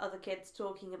of other kids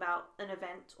talking about an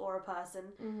event or a person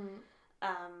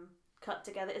cut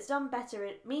together. It's done better.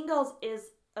 Mean Girls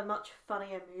is a much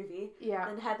funnier movie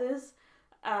than Heathers.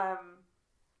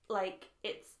 Like,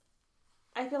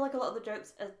 I feel like a lot of the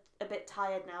jokes are a bit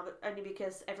tired now, but only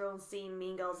because everyone's seen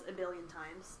Mean Girls a billion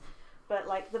times. But,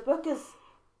 like, the book is...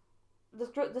 The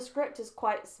script is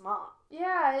quite smart.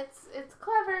 Yeah, it's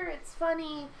clever, it's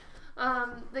funny.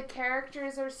 The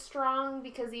characters are strong,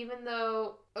 because even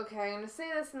though... Okay, I'm going to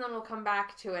say this and then we'll come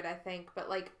back to it, I think. But,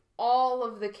 like, all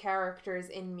of the characters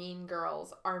in Mean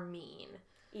Girls are mean.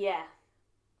 Yeah.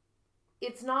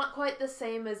 It's not quite the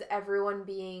same as everyone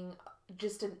being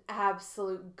just an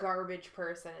absolute garbage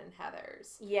person in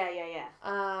Heathers. Yeah.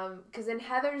 Because in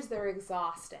Heathers, they're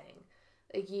exhausting.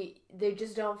 Like, they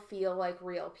just don't feel like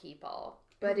real people.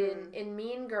 But in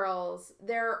Mean Girls,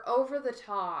 they're over the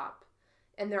top,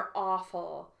 and they're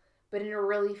awful, but in a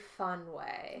really fun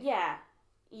way. Yeah.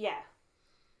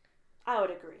 I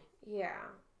would agree. Yeah.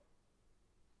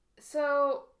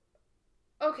 So,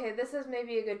 okay, this is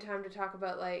maybe a good time to talk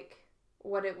about, like,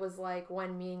 what it was like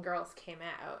when Mean Girls came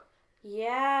out.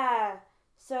 Yeah.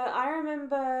 So I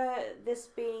remember this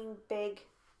being big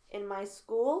in my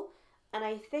school, and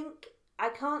I think... I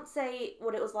can't say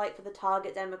what it was like for the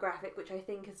target demographic, which I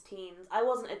think is teens. I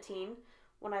wasn't a teen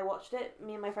when I watched it.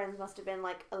 Me and my friends must have been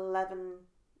like 11,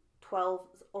 12,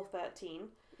 or 13.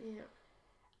 Yeah.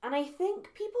 And I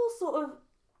think people sort of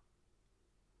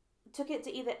took it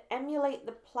to either emulate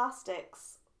the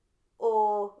Plastics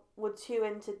or were too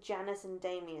into Janice and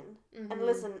Damien. And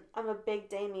listen, I'm a big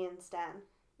Damien stan.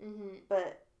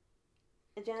 But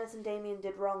Janice and Damien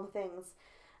did wrong things.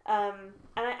 And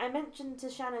I mentioned to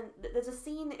Shannon that there's a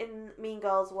scene in Mean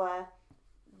Girls where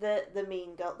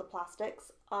the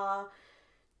Plastics, are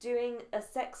doing a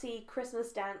sexy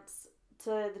Christmas dance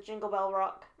to the Jingle Bell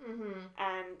Rock,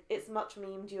 and it's much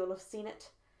memed. You'll have seen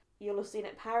it. You'll have seen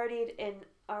it parodied in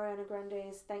Ariana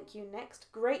Grande's "Thank You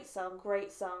Next." Great song.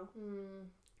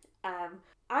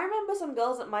 I remember some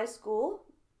girls at my school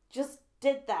just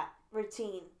did that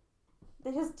routine.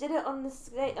 They just did it on the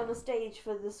stage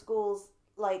for the school's,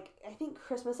 like, I think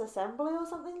Christmas assembly or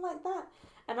something like that.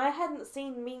 And I hadn't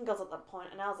seen Mean Girls at that point,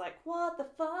 and I was like, what the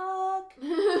fuck?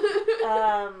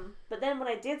 But then when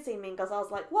I did see Mean Girls, I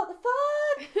was like, what the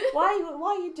fuck?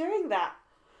 Why are you doing that?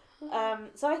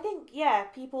 So I think, yeah,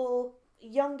 people,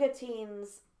 younger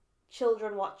teens,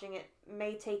 children watching it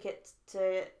may take it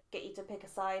to get you to pick a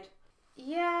side.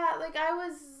 Yeah, like, I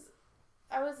was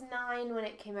 9 when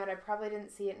it came out. I probably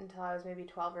didn't see it until I was maybe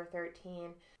 12 or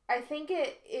 13. I think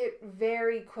it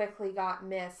very quickly got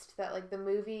missed that, like, the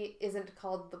movie isn't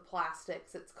called The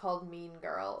Plastics, it's called Mean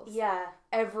Girls. Yeah.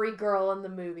 Every girl in the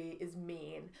movie is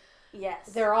mean. Yes.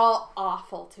 They're all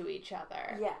awful to each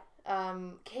other. Yeah.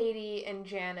 Katie and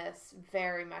Janice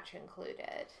very much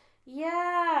included.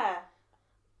 Yeah.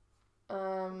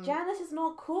 Janice is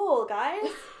not cool, guys.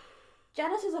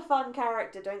 Janice is a fun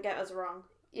character, don't get us wrong.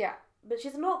 Yeah. but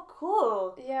she's not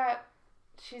cool. Yeah,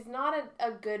 she's not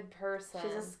a good person.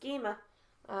 She's a schemer.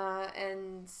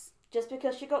 And just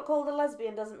because she got called a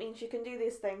lesbian doesn't mean she can do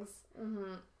these things.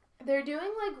 Mm-hmm. They're doing,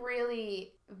 like,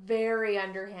 really very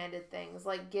underhanded things,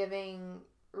 like giving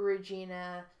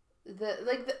Regina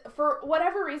for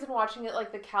whatever reason, watching it,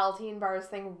 like, the Caltine bars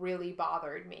thing really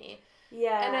bothered me.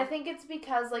 Yeah. And I think it's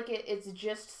because, like, it's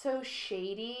just so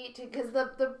shady, because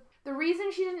the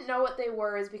reason she didn't know what they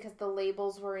were is because the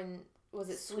labels were in, was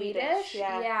it Swedish?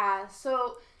 Yeah.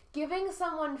 So giving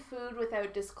someone food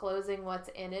without disclosing what's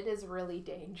in it is really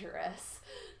dangerous.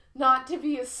 Not to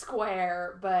be a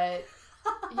square, but,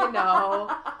 you know,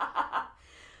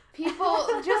 people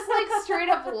just, like, straight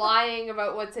up lying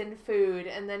about what's in food,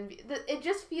 and then it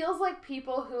just feels like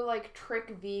people who, like,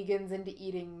 trick vegans into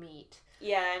eating meat.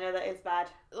 Yeah, I know that is bad.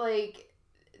 Like,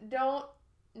 don't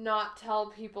not tell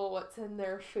people what's in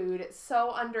their food. It's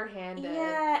so underhanded.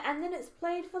 Yeah, and then it's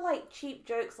played for, like, cheap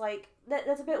jokes. Like,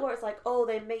 there's a bit where it's like, oh,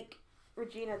 they make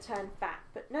Regina turn fat.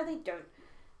 But no, they don't.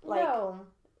 Like, no.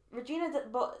 Regina,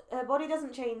 her body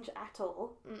doesn't change at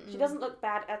all. Mm-mm. She doesn't look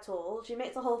bad at all. She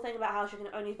makes a whole thing about how she can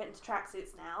only fit into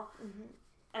tracksuits now. Mm-hmm.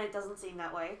 And it doesn't seem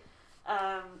that way.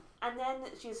 And then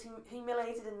she's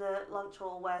humiliated in the lunch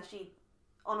hall where she,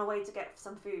 on her way to get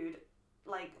some food,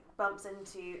 like, bumps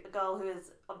into a girl who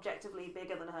is objectively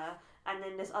bigger than her, and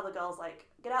then this other girl's like,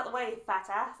 get out the way, fat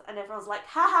ass, and everyone's like,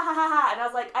 ha ha ha ha ha, and I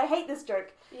was like, I hate this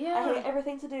joke. Yeah. I hate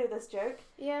everything to do with this joke.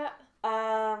 Yeah.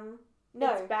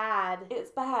 No. It's bad.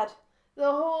 It's bad.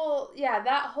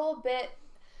 That whole bit,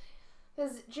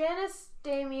 because Janice,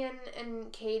 Damien,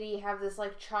 and Katie have this,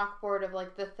 like, chalkboard of,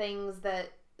 like, the things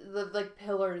that, the, like,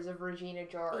 pillars of Regina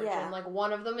George, and, like,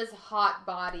 one of them is hot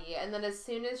body, and then as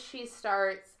soon as she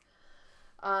starts,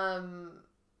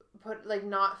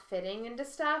 not fitting into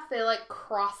stuff, they, like,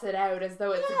 cross it out as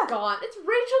though it's gone. It's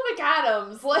Rachel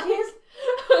McAdams! Like,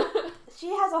 she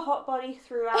has a hot body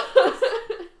throughout this.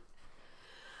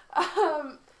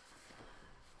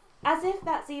 As if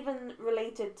that's even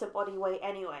related to body weight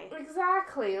anyway.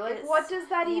 Exactly. Like, what does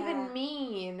that even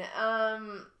mean?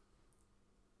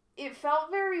 It felt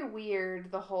very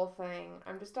weird, the whole thing.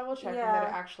 I'm just double checking that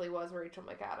it actually was Rachel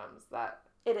McAdams.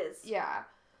 It is. Yeah.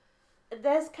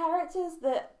 There's characters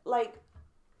that, like,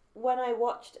 when I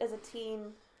watched as a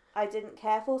teen, I didn't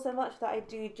care for so much that I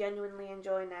do genuinely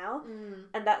enjoy now.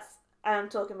 And I'm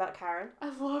talking about Karen. I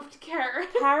loved Karen.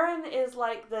 Karen is,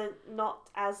 like, the not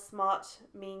as smart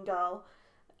mean girl.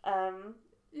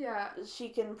 Yeah. She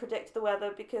can predict the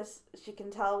weather because she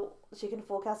can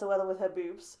forecast the weather with her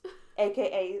boobs.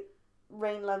 AKA,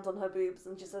 rain lands on her boobs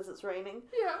and she says it's raining.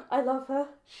 Yeah. I love her.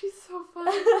 She's so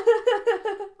funny.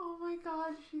 Oh my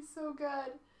god, she's so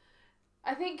good.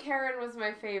 I think Karen was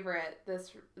my favorite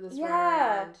this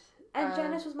round. And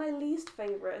Janice was my least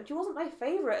favourite. And she wasn't my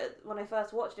favourite when I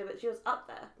first watched it, but she was up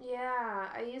there. Yeah,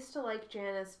 I used to like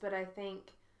Janice, but I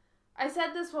think... I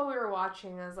said this while we were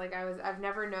watching. I was like, I've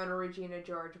never known a Regina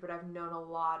George, but I've known a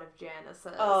lot of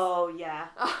Janices. Oh, yeah.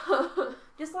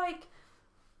 Just, like,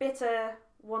 bitter,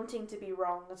 wanting to be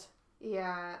wronged.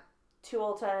 Yeah. Too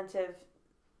alternative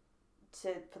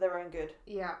for their own good.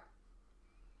 Yeah.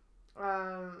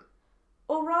 Or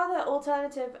rather,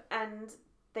 alternative and...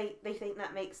 They think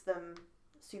that makes them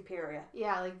superior.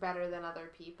 Yeah, like better than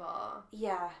other people.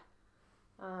 Yeah.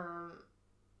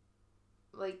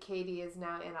 Like Katie is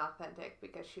now inauthentic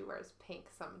because she wears pink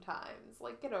sometimes.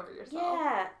 Like, get over yourself.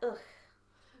 Yeah.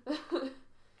 Ugh.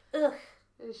 Ugh.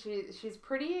 She's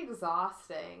pretty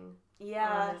exhausting.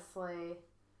 Yeah. Honestly.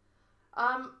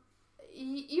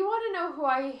 You want to know who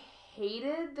I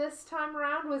hated this time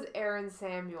around was Aaron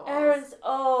Samuels.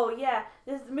 Oh yeah.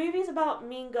 This movie's about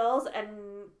mean girls and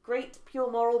great pure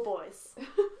moral boys.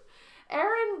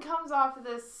 Aaron comes off of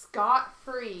this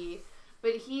scot-free,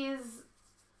 but he's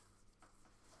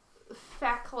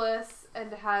feckless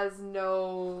and has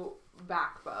no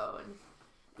backbone.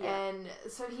 Yeah. And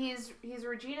so he's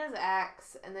Regina's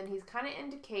ex, and then he's kind of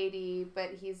into Katie, but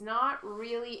he's not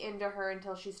really into her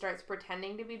until she starts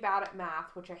pretending to be bad at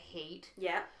math, which I hate.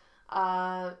 Yeah.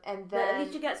 And then... But at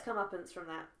least she gets comeuppance from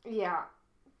that. Yeah.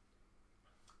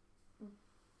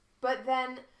 But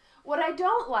then, what I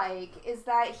don't like is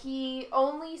that he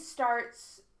only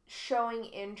starts showing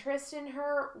interest in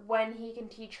her when he can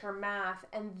teach her math,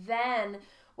 and then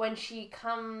when she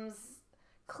comes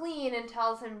clean and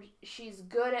tells him she's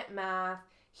good at math,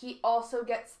 he also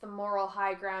gets the moral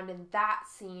high ground in that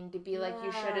scene to be like,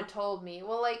 you should have told me.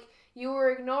 Well, like, you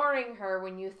were ignoring her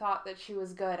when you thought that she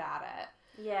was good at it.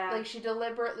 Yeah. Like, she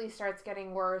deliberately starts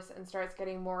getting worse and starts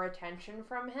getting more attention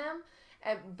from him,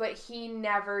 but he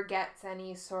never gets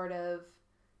any sort of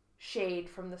shade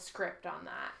from the script on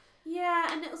that.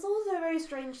 Yeah, and it was also very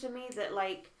strange to me that,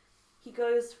 like, he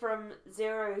goes from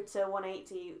 0 to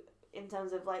 180 in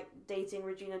terms of, like, dating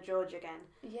Regina George again.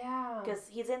 Yeah. Because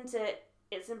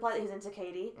it's implied that he's into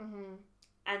Katie. Mm-hmm.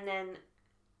 And then,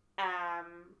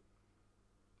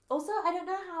 also, I don't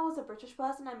know how, as a British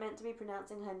person, I'm meant to be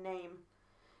pronouncing her name.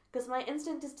 Because my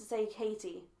instinct is to say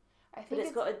Katie, but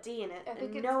it's got a D in it,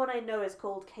 and no one I know is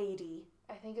called Katie.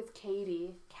 I think it's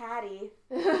Katie. Caddy.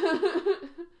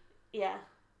 Yeah.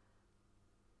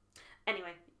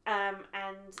 Anyway,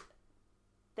 and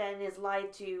then is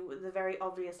lied to with a very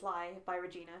obvious lie by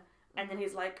Regina. And then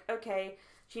he's like, okay.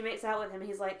 She makes out with him.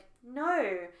 He's like,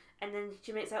 no. And then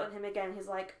she makes out with him again. He's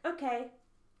like, okay.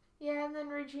 Yeah, and then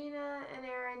Regina and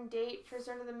Aaron date for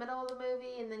sort of the middle of the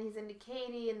movie, and then he's into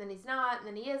Katie, and then he's not, and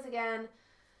then he is again.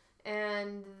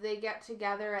 And they get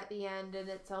together at the end, and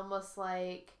it's almost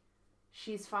like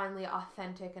she's finally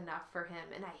authentic enough for him,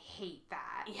 and I hate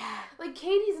that. Yeah. Like,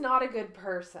 Katie's not a good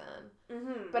person.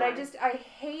 Mm-hmm, but I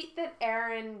hate that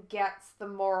Aaron gets the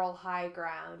moral high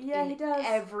ground in he does.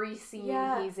 every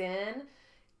scene he's in,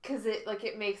 because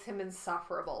it makes him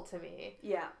insufferable to me.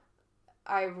 Yeah.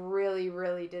 I really,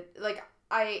 really did. Like,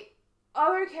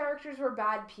 other characters were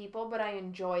bad people, but I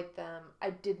enjoyed them. I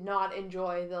did not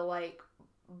enjoy the, like,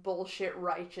 bullshit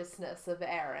righteousness of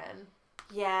Aaron.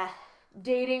 Yeah.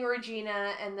 Dating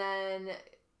Regina and then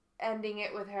ending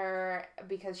it with her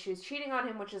because she was cheating on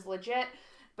him, which is legit.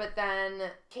 But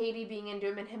then Katie being into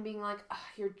him and him being like, oh,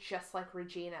 you're just like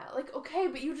Regina. Like, okay,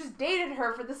 but you just dated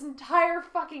her for this entire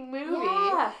fucking movie.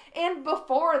 Yeah. And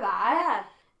before that.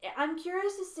 Yeah. I'm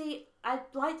curious to see, I'd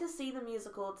like to see the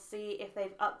musical to see if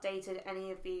they've updated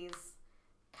any of these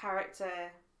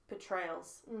character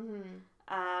portrayals. Mm-hmm.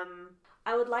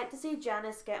 I would like to see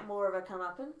Janice get more of a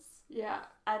comeuppance. Yeah.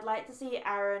 I'd like to see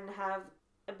Aaron have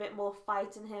a bit more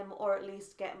fight in him, or at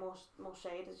least get more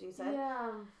shade, as you said.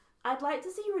 Yeah. I'd like to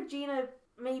see Regina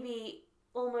maybe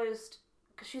almost,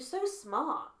 because she's so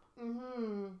smart.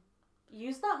 Mm-hmm.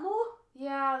 Use that more?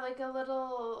 Yeah, like a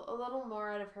little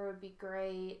more out of her would be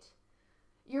great.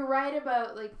 You're right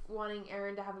about, like, wanting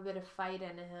Aaron to have a bit of fight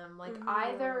in him. Like,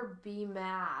 either be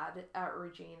mad at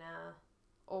Regina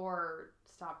or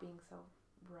stop being so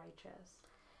righteous.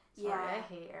 Sorry, I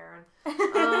hate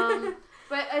Aaron.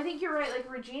 But I think you're right. Like,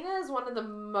 Regina is one of the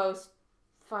most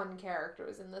fun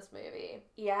characters in this movie.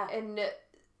 Yeah. And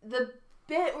the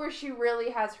bit where she really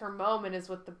has her moment is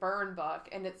with the burn book,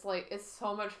 and it's like, it's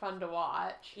so much fun to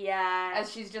watch. Yeah.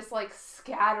 As she's just like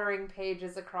scattering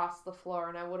pages across the floor,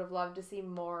 and I would have loved to see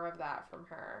more of that from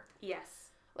her. Yes.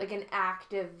 Like an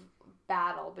active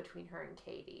battle between her and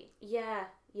Katie. Yeah.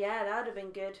 Yeah, that would have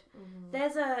been good. Mm-hmm.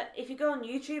 If you go on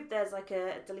YouTube, there's like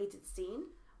a deleted scene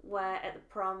where at the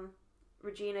prom,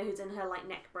 Regina, who's in her like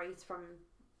neck brace from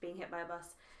being hit by a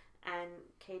bus, and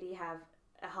Katie have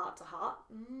a heart-to-heart,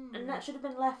 and that should have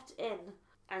been left in,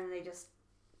 and they just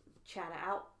chat it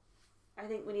out. I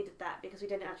think we needed that because we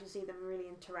didn't actually see them really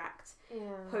interact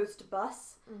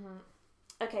post-bus.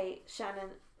 Mm-hmm. Okay, Shannon,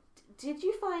 did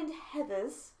you find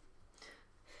Heathers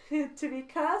to be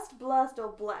cursed, blessed,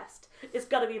 or blessed? It's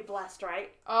got to be blessed, right?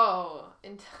 Oh,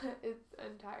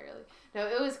 entirely. No,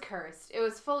 it was cursed. It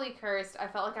was fully cursed. I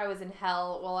felt like I was in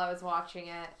hell while I was watching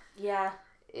it. Yeah.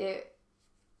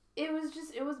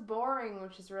 It was boring,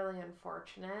 which is really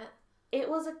unfortunate. It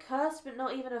was a curse, but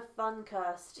not even a fun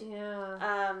curse.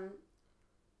 Yeah.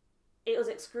 It was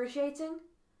excruciating.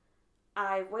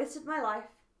 I wasted my life,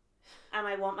 and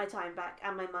I want my time back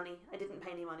and my money. I didn't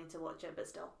pay any money to watch it, but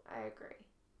still. I agree.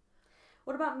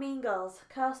 What about Mean Girls?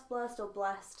 Cursed, blessed, or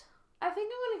blessed? I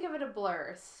think I'm going to give it a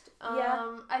blurst.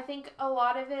 Yeah. I think a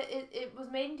lot of it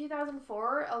was made in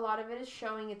 2004. A lot of it is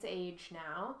showing its age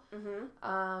now.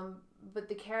 Mm-hmm. But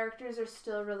the characters are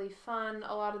still really fun.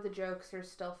 A lot of the jokes are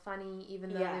still funny,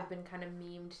 even though they've been kind of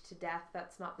memed to death.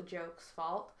 That's not the joke's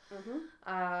fault.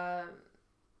 Mm-hmm.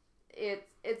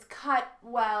 It's cut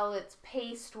well. It's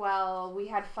paced well. We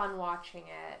had fun watching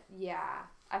it. Yeah.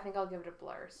 I think I'll give it a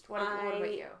blurst. What about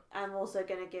you? I'm also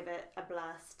going to give it a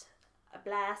blast. A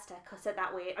blast. I said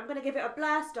that weird. I'm going to give it a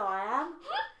blast, I am.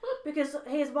 Because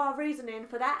here's my reasoning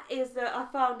for that is that I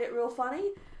found it real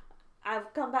funny.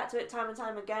 I've come back to it time and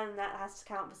time again, and that has to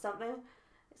count for something.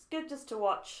 It's good just to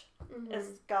watch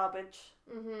as garbage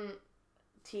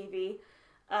TV.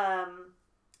 And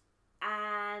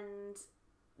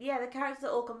yeah, the characters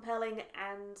are all compelling,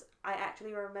 and I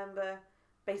actually remember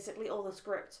basically all the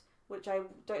script, which I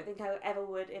don't think I ever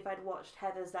would if I'd watched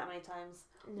Heathers that many times.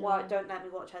 No. Well, don't let me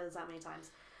watch Heathers that many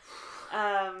times.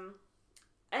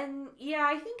 And yeah,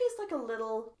 I think it's like a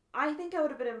little... I think I would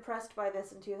have been impressed by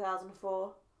this in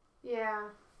 2004. Yeah.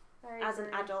 As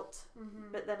an adult.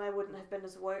 But then I wouldn't have been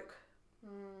as woke.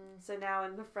 So now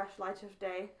in the fresh light of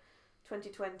day,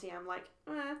 2020, I'm like,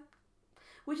 eh.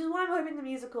 Which is why I'm hoping the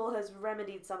musical has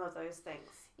remedied some of those things.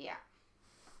 Yeah.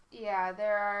 Yeah,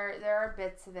 there are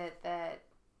bits of it that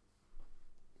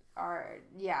are,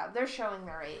 they're showing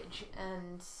their age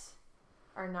and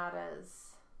are not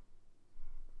as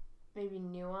maybe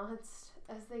nuanced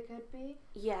as they could be.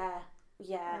 Yeah.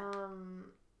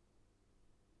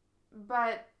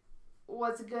 But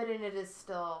what's good in it is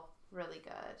still really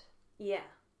good. Yeah.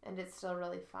 And it's still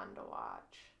really fun to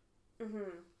watch.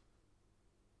 Mm-hmm.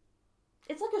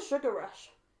 It's like a sugar rush.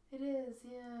 It is,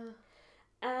 yeah.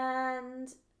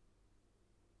 And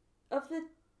of the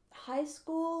high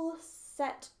school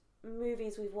set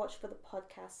movies we've watched for the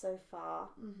podcast so far,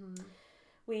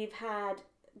 we've had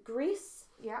Grease.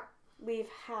 Yeah. We've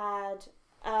had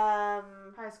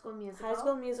High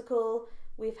School Musical.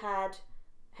 We've had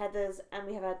Heathers, and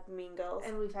we have had Mean Girls.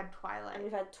 And we've had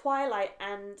Twilight.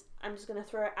 And I'm just going to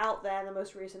throw it out there, the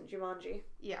most recent Jumanji.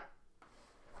 Yeah.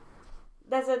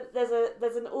 There's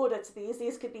an order to these.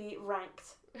 These could be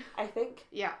ranked, I think.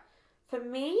 Yeah. For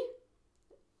me,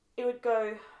 it would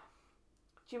go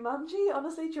Jumanji.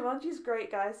 Honestly, Jumanji's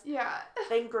great, guys. Yeah.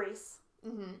 Then Grease.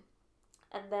 Mm-hmm.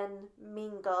 And then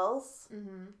Mean Girls.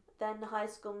 Mm-hmm. Then High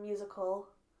School Musical.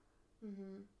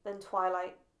 Mm-hmm. Then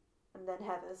Twilight. And then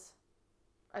Heathers.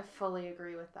 I fully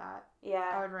agree with that.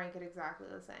 Yeah. I would rank it exactly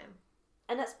the same.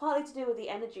 And that's partly to do with the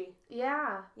energy.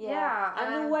 Yeah.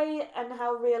 And the way and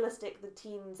how realistic the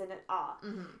teens in it are.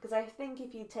 Because Mm-hmm. I think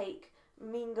if you take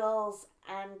Mean Girls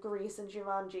and Grease and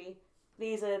Jumanji,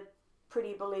 these are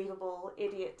pretty believable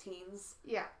idiot teens.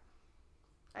 Yeah.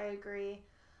 I agree.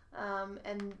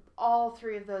 And all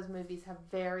three of those movies have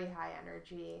very high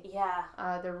energy.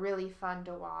 Yeah. They're really fun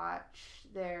to watch.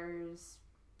 There's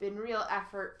been real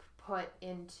effort put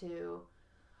into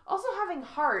also having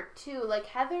heart too. Like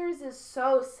Heathers is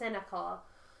so cynical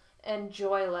and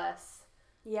joyless.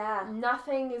 Yeah.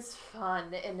 Nothing is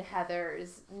fun in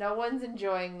Heathers. No one's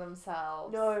enjoying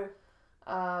themselves. No.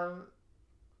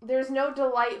 There's no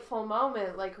delightful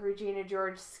moment like Regina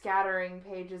George scattering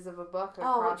pages of a book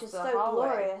across which is the so hallway.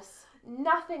 glorious.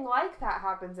 Nothing like that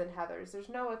happens in Heathers. There's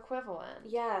no equivalent.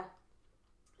 Yeah.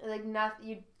 Like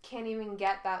you can't even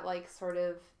get that like sort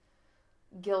of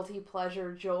guilty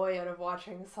pleasure joy out of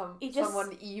watching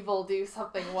someone evil do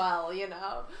something well, you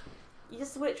know. You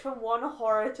just switch from one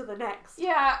horror to the next.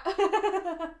 Yeah.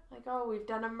 Like, oh, we've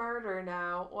done a murder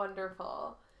now.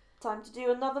 Wonderful. Time to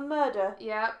do another murder.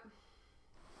 Yep.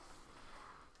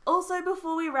 Also,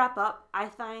 before we wrap up, I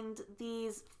find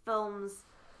these films,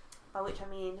 by which I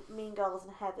mean Mean Girls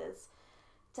and Heathers,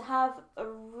 to have a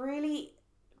really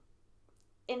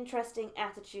interesting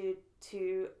attitude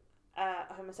to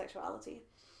homosexuality.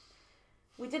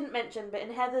 We didn't mention, but in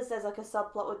Heathers there's like a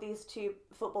subplot with these two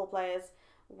football players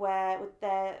where with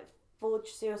their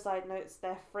forged suicide notes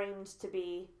they're framed to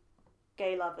be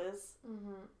gay lovers.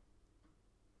 Mm-hmm.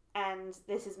 And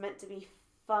this is meant to be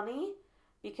funny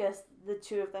because the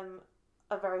two of them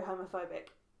are very homophobic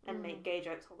and make gay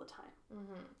jokes all the time.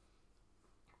 Mm-hmm.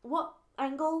 What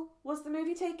angle was the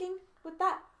movie taking with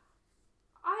that?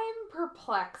 I'm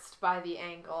perplexed by the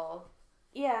angle.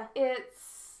 Yeah.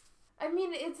 It's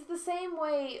the same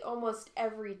way almost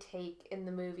every take in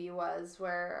the movie was,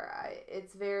 where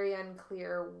it's very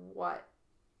unclear what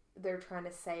they're trying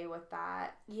to say with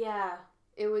that. Yeah.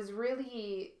 It was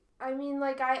really,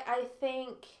 I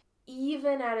think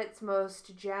even at its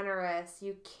most generous,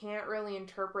 you can't really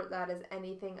interpret that as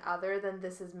anything other than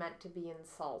this is meant to be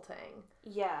insulting.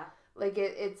 Yeah. Like,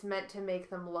 it's meant to make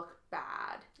them look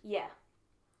bad. Yeah.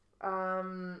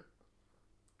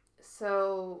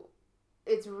 So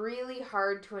it's really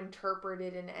hard to interpret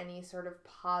it in any sort of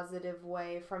positive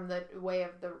way from the way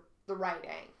of the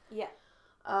writing. Yeah.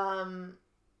 And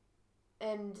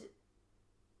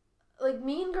like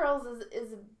Mean Girls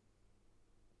is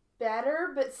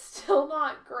better, but still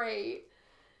not great.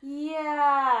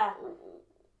 Yeah.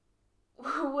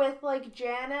 With like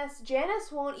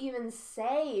Janice won't even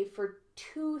say for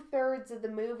 2/3 of the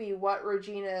movie what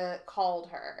Regina called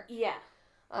her. Yeah.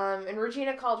 And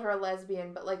Regina called her a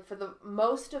lesbian, but like for the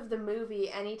most of the movie,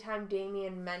 anytime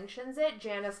Damien mentions it,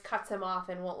 Janice cuts him off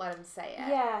and won't let him say it.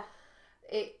 Yeah.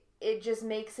 It just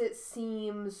makes it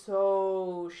seem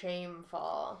so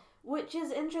shameful. Which is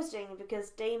interesting because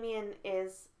Damien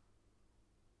is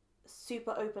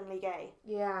super openly gay.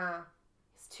 Yeah.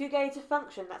 He's too gay to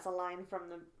function. That's a line from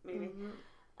the movie.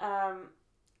 Mm-hmm.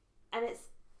 And it's...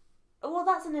 Well,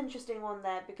 that's an interesting one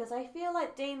there because I feel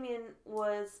like Damien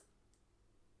was...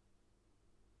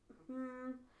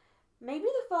 maybe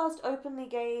the first openly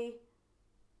gay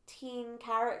teen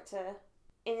character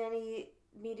in any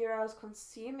media I was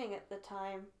consuming at the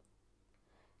time.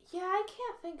 Yeah, I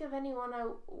can't think of anyone I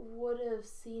would have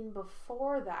seen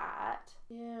before that.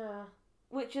 Yeah.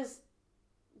 Which is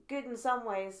good in some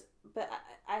ways, but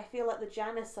I feel like the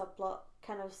Janice subplot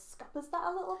kind of scuppers that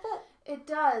a little bit. It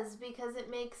does, because it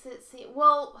makes it seem...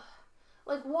 Well,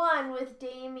 like, one, with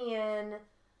Damien,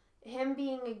 him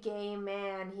being a gay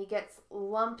man, he gets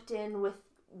lumped in with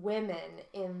women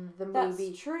in the movie.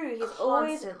 That's true.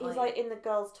 Constantly. He's like in the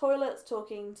girls' toilets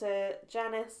talking to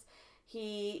Janice.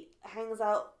 He hangs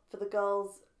out for the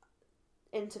girls'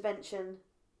 intervention.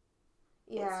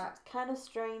 Yeah. It's kind of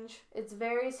strange. It's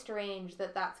very strange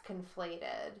that that's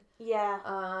conflated. Yeah.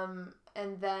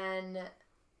 And then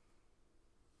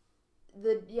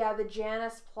the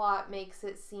Janice plot makes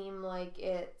it seem like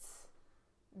it's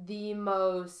the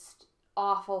most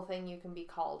awful thing you can be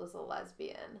called as a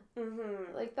lesbian.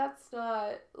 Mm-hmm. Like, that's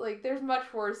not... Like, there's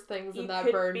much worse things in that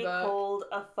You burn could be book. called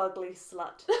a fugly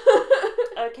slut.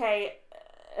 Okay,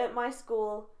 at my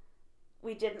school,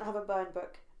 we didn't have a burn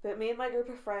book, but me and my group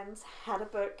of friends had a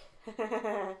book,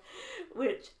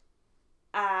 which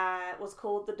was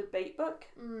called the debate book,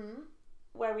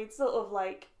 where we'd sort of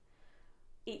like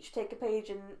each take a page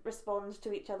and respond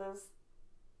to each other's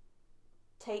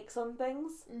takes on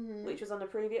things, which was on a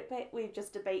previous page. We'd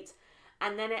just debate,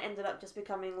 and then it ended up just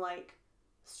becoming like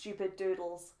stupid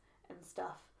doodles and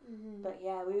stuff. But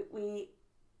yeah,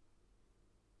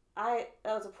 that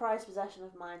was a prized possession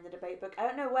of mine, the debate book. I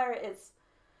don't know where it is.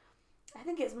 I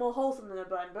think it's more wholesome than a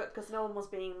burn book because no one was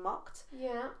being mocked.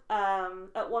 Yeah.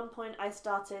 At one point I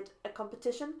started a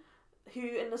competition who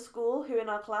in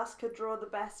our class could draw the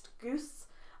best goose.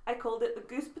 I called it the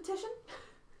Goose Petition.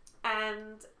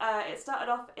 And it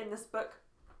started off in this book,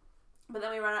 but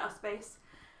then we ran out of space.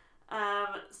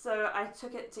 So I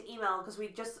took it to email because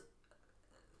we'd just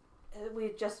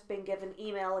been given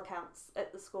email accounts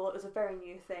at the school. It was a very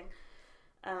new thing.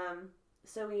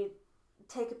 So we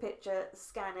take a picture,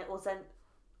 scan it, or send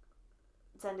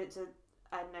it to,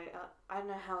 I don't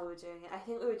know how we were doing it. I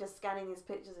think we were just scanning these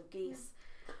pictures of geese.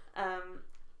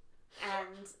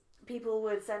 And people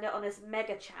would send it on this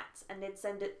mega chat, and they'd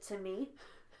send it to me.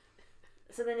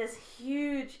 So then this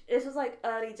was like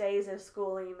early days of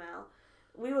school email.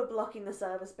 We were blocking the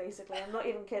service basically, I'm not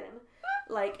even kidding.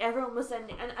 Like, everyone was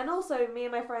sending, and also me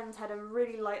and my friends had a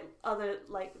really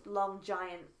long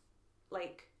giant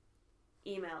like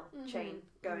email chain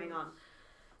going on,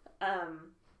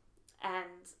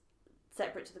 and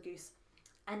separate to the goose.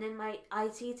 And then my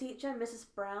IT teacher, Mrs.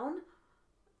 Brown,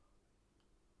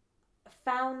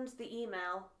 found the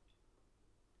email,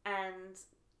 and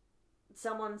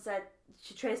someone said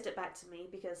she traced it back to me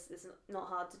because it's not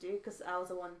hard to do because I was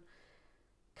the one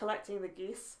collecting the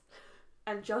geese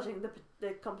and judging the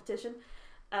competition,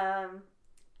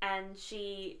 and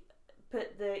she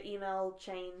put the email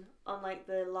chain on like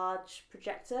the large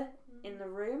projector in the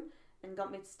room and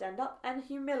got me to stand up and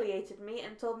humiliated me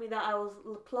and told me that I was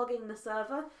clogging the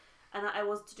server and that I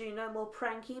was to do no more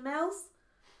prank emails.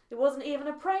 It wasn't even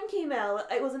a prank email,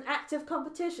 it was an active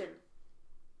competition.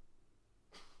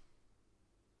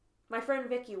 My friend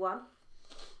Vicky won.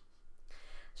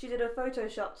 She did a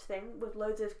photoshopped thing with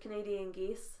loads of Canadian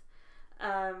geese,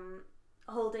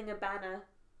 holding a banner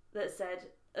that said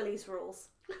Elise rules.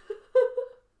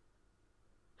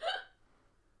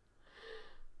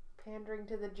 Pandering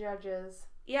to the judges.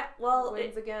 Yeah, well,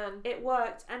 wins again. It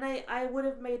worked, and I would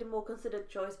have made a more considered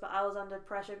choice, but I was under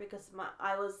pressure because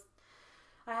I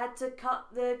had to cut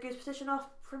the goose petition off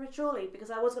prematurely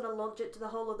because I was going to launch it to the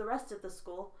whole of the rest of the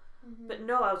school. But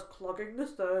no, I was clogging the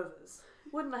servers.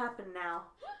 Wouldn't happen now.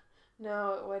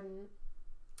 No, it wouldn't.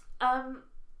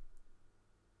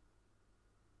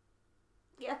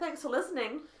 Yeah, thanks for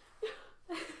listening.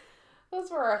 Those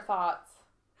were our thoughts.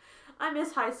 I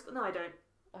miss high school. No, I don't.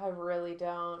 I really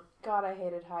don't. God, I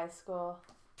hated high school.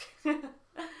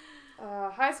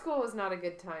 High school was not a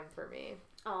good time for me.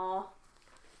 Aw.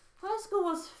 High school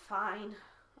was fine.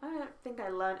 I don't think I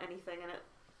learned anything in it.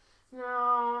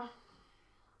 No.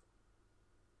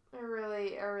 I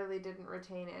really didn't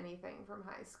retain anything from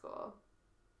high school.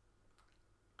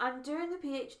 I'm doing the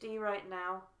PhD right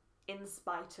now in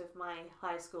spite of my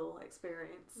high school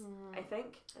experience, I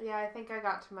think. Yeah, I think I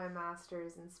got to my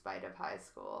master's in spite of high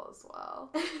school as well.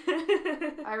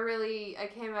 I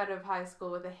came out of high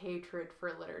school with a hatred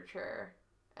for literature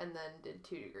and then did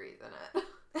 2 degrees in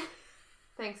it.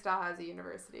 Thanks, Dalhousie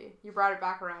University. You brought it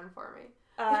back around for me.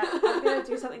 I'm going to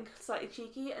do something slightly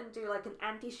cheeky and do like an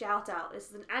anti-shout-out. This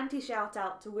is an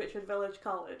anti-shout-out to Witchwood Village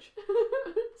College.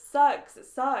 Sucks. It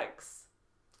sucks.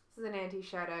 This is an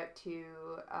anti-shout-out to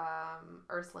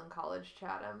Ursuline College,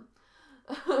 Chatham.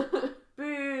 Boo.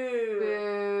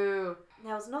 Boo. No,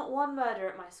 was not one murder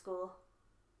at my school.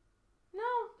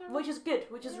 No. Which is good,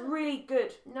 which is really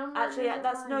good. No murders. Actually,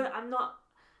 I'm not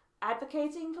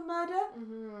advocating for murder.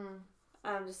 Mm-hmm.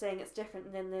 I'm just saying it's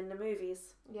different than in the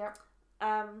movies. Yep.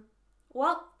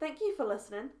 Well, thank you for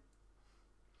listening.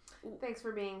 Thanks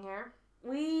for being here.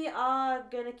 We are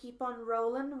gonna keep on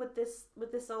rolling with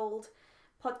this old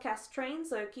podcast train,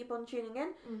 so keep on tuning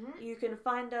in. Mm-hmm. You can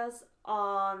find us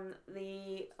on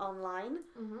the online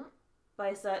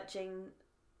by searching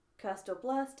Cursed or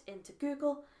Blessed into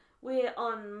Google. We're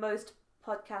on most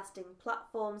podcasting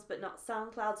platforms, but not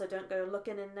SoundCloud, so don't go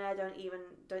looking in there. Don't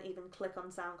even click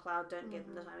on SoundCloud. Don't give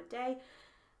them the time of day.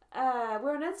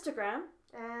 We're on Instagram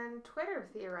and Twitter,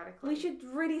 theoretically. We should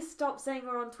really stop saying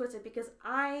we're on Twitter, because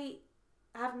I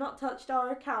have not touched our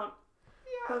account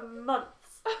for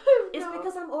months. It's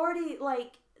because I'm already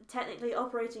technically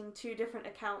operating 2 different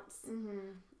accounts,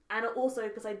 and also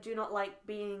because I do not like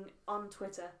being on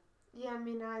Twitter. Yeah,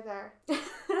 me neither.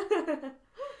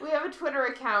 We have a Twitter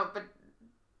account, but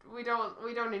we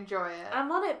don't enjoy it.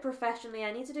 I'm on it professionally.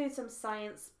 I need to do some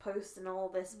science posts and all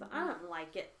this, but I don't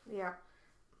like it. Yeah.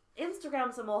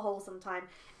 Instagram's a more wholesome time.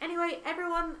 Anyway,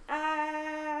 everyone,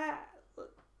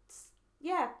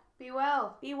 yeah. Be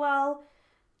well. Be well.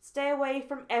 Stay away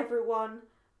from everyone,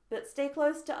 but stay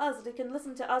close to us. You can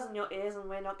listen to us in your ears, and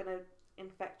we're not going to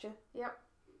infect you. Yep.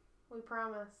 We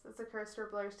promise. It's a Cursed or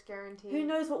Blessed guarantee. Who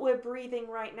knows what we're breathing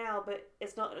right now, but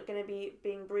it's not going to be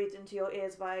being breathed into your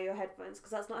ears via your headphones,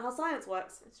 because that's not how science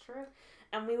works. It's true.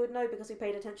 And we would know because we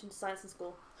paid attention to science in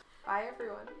school. Bye,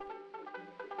 everyone.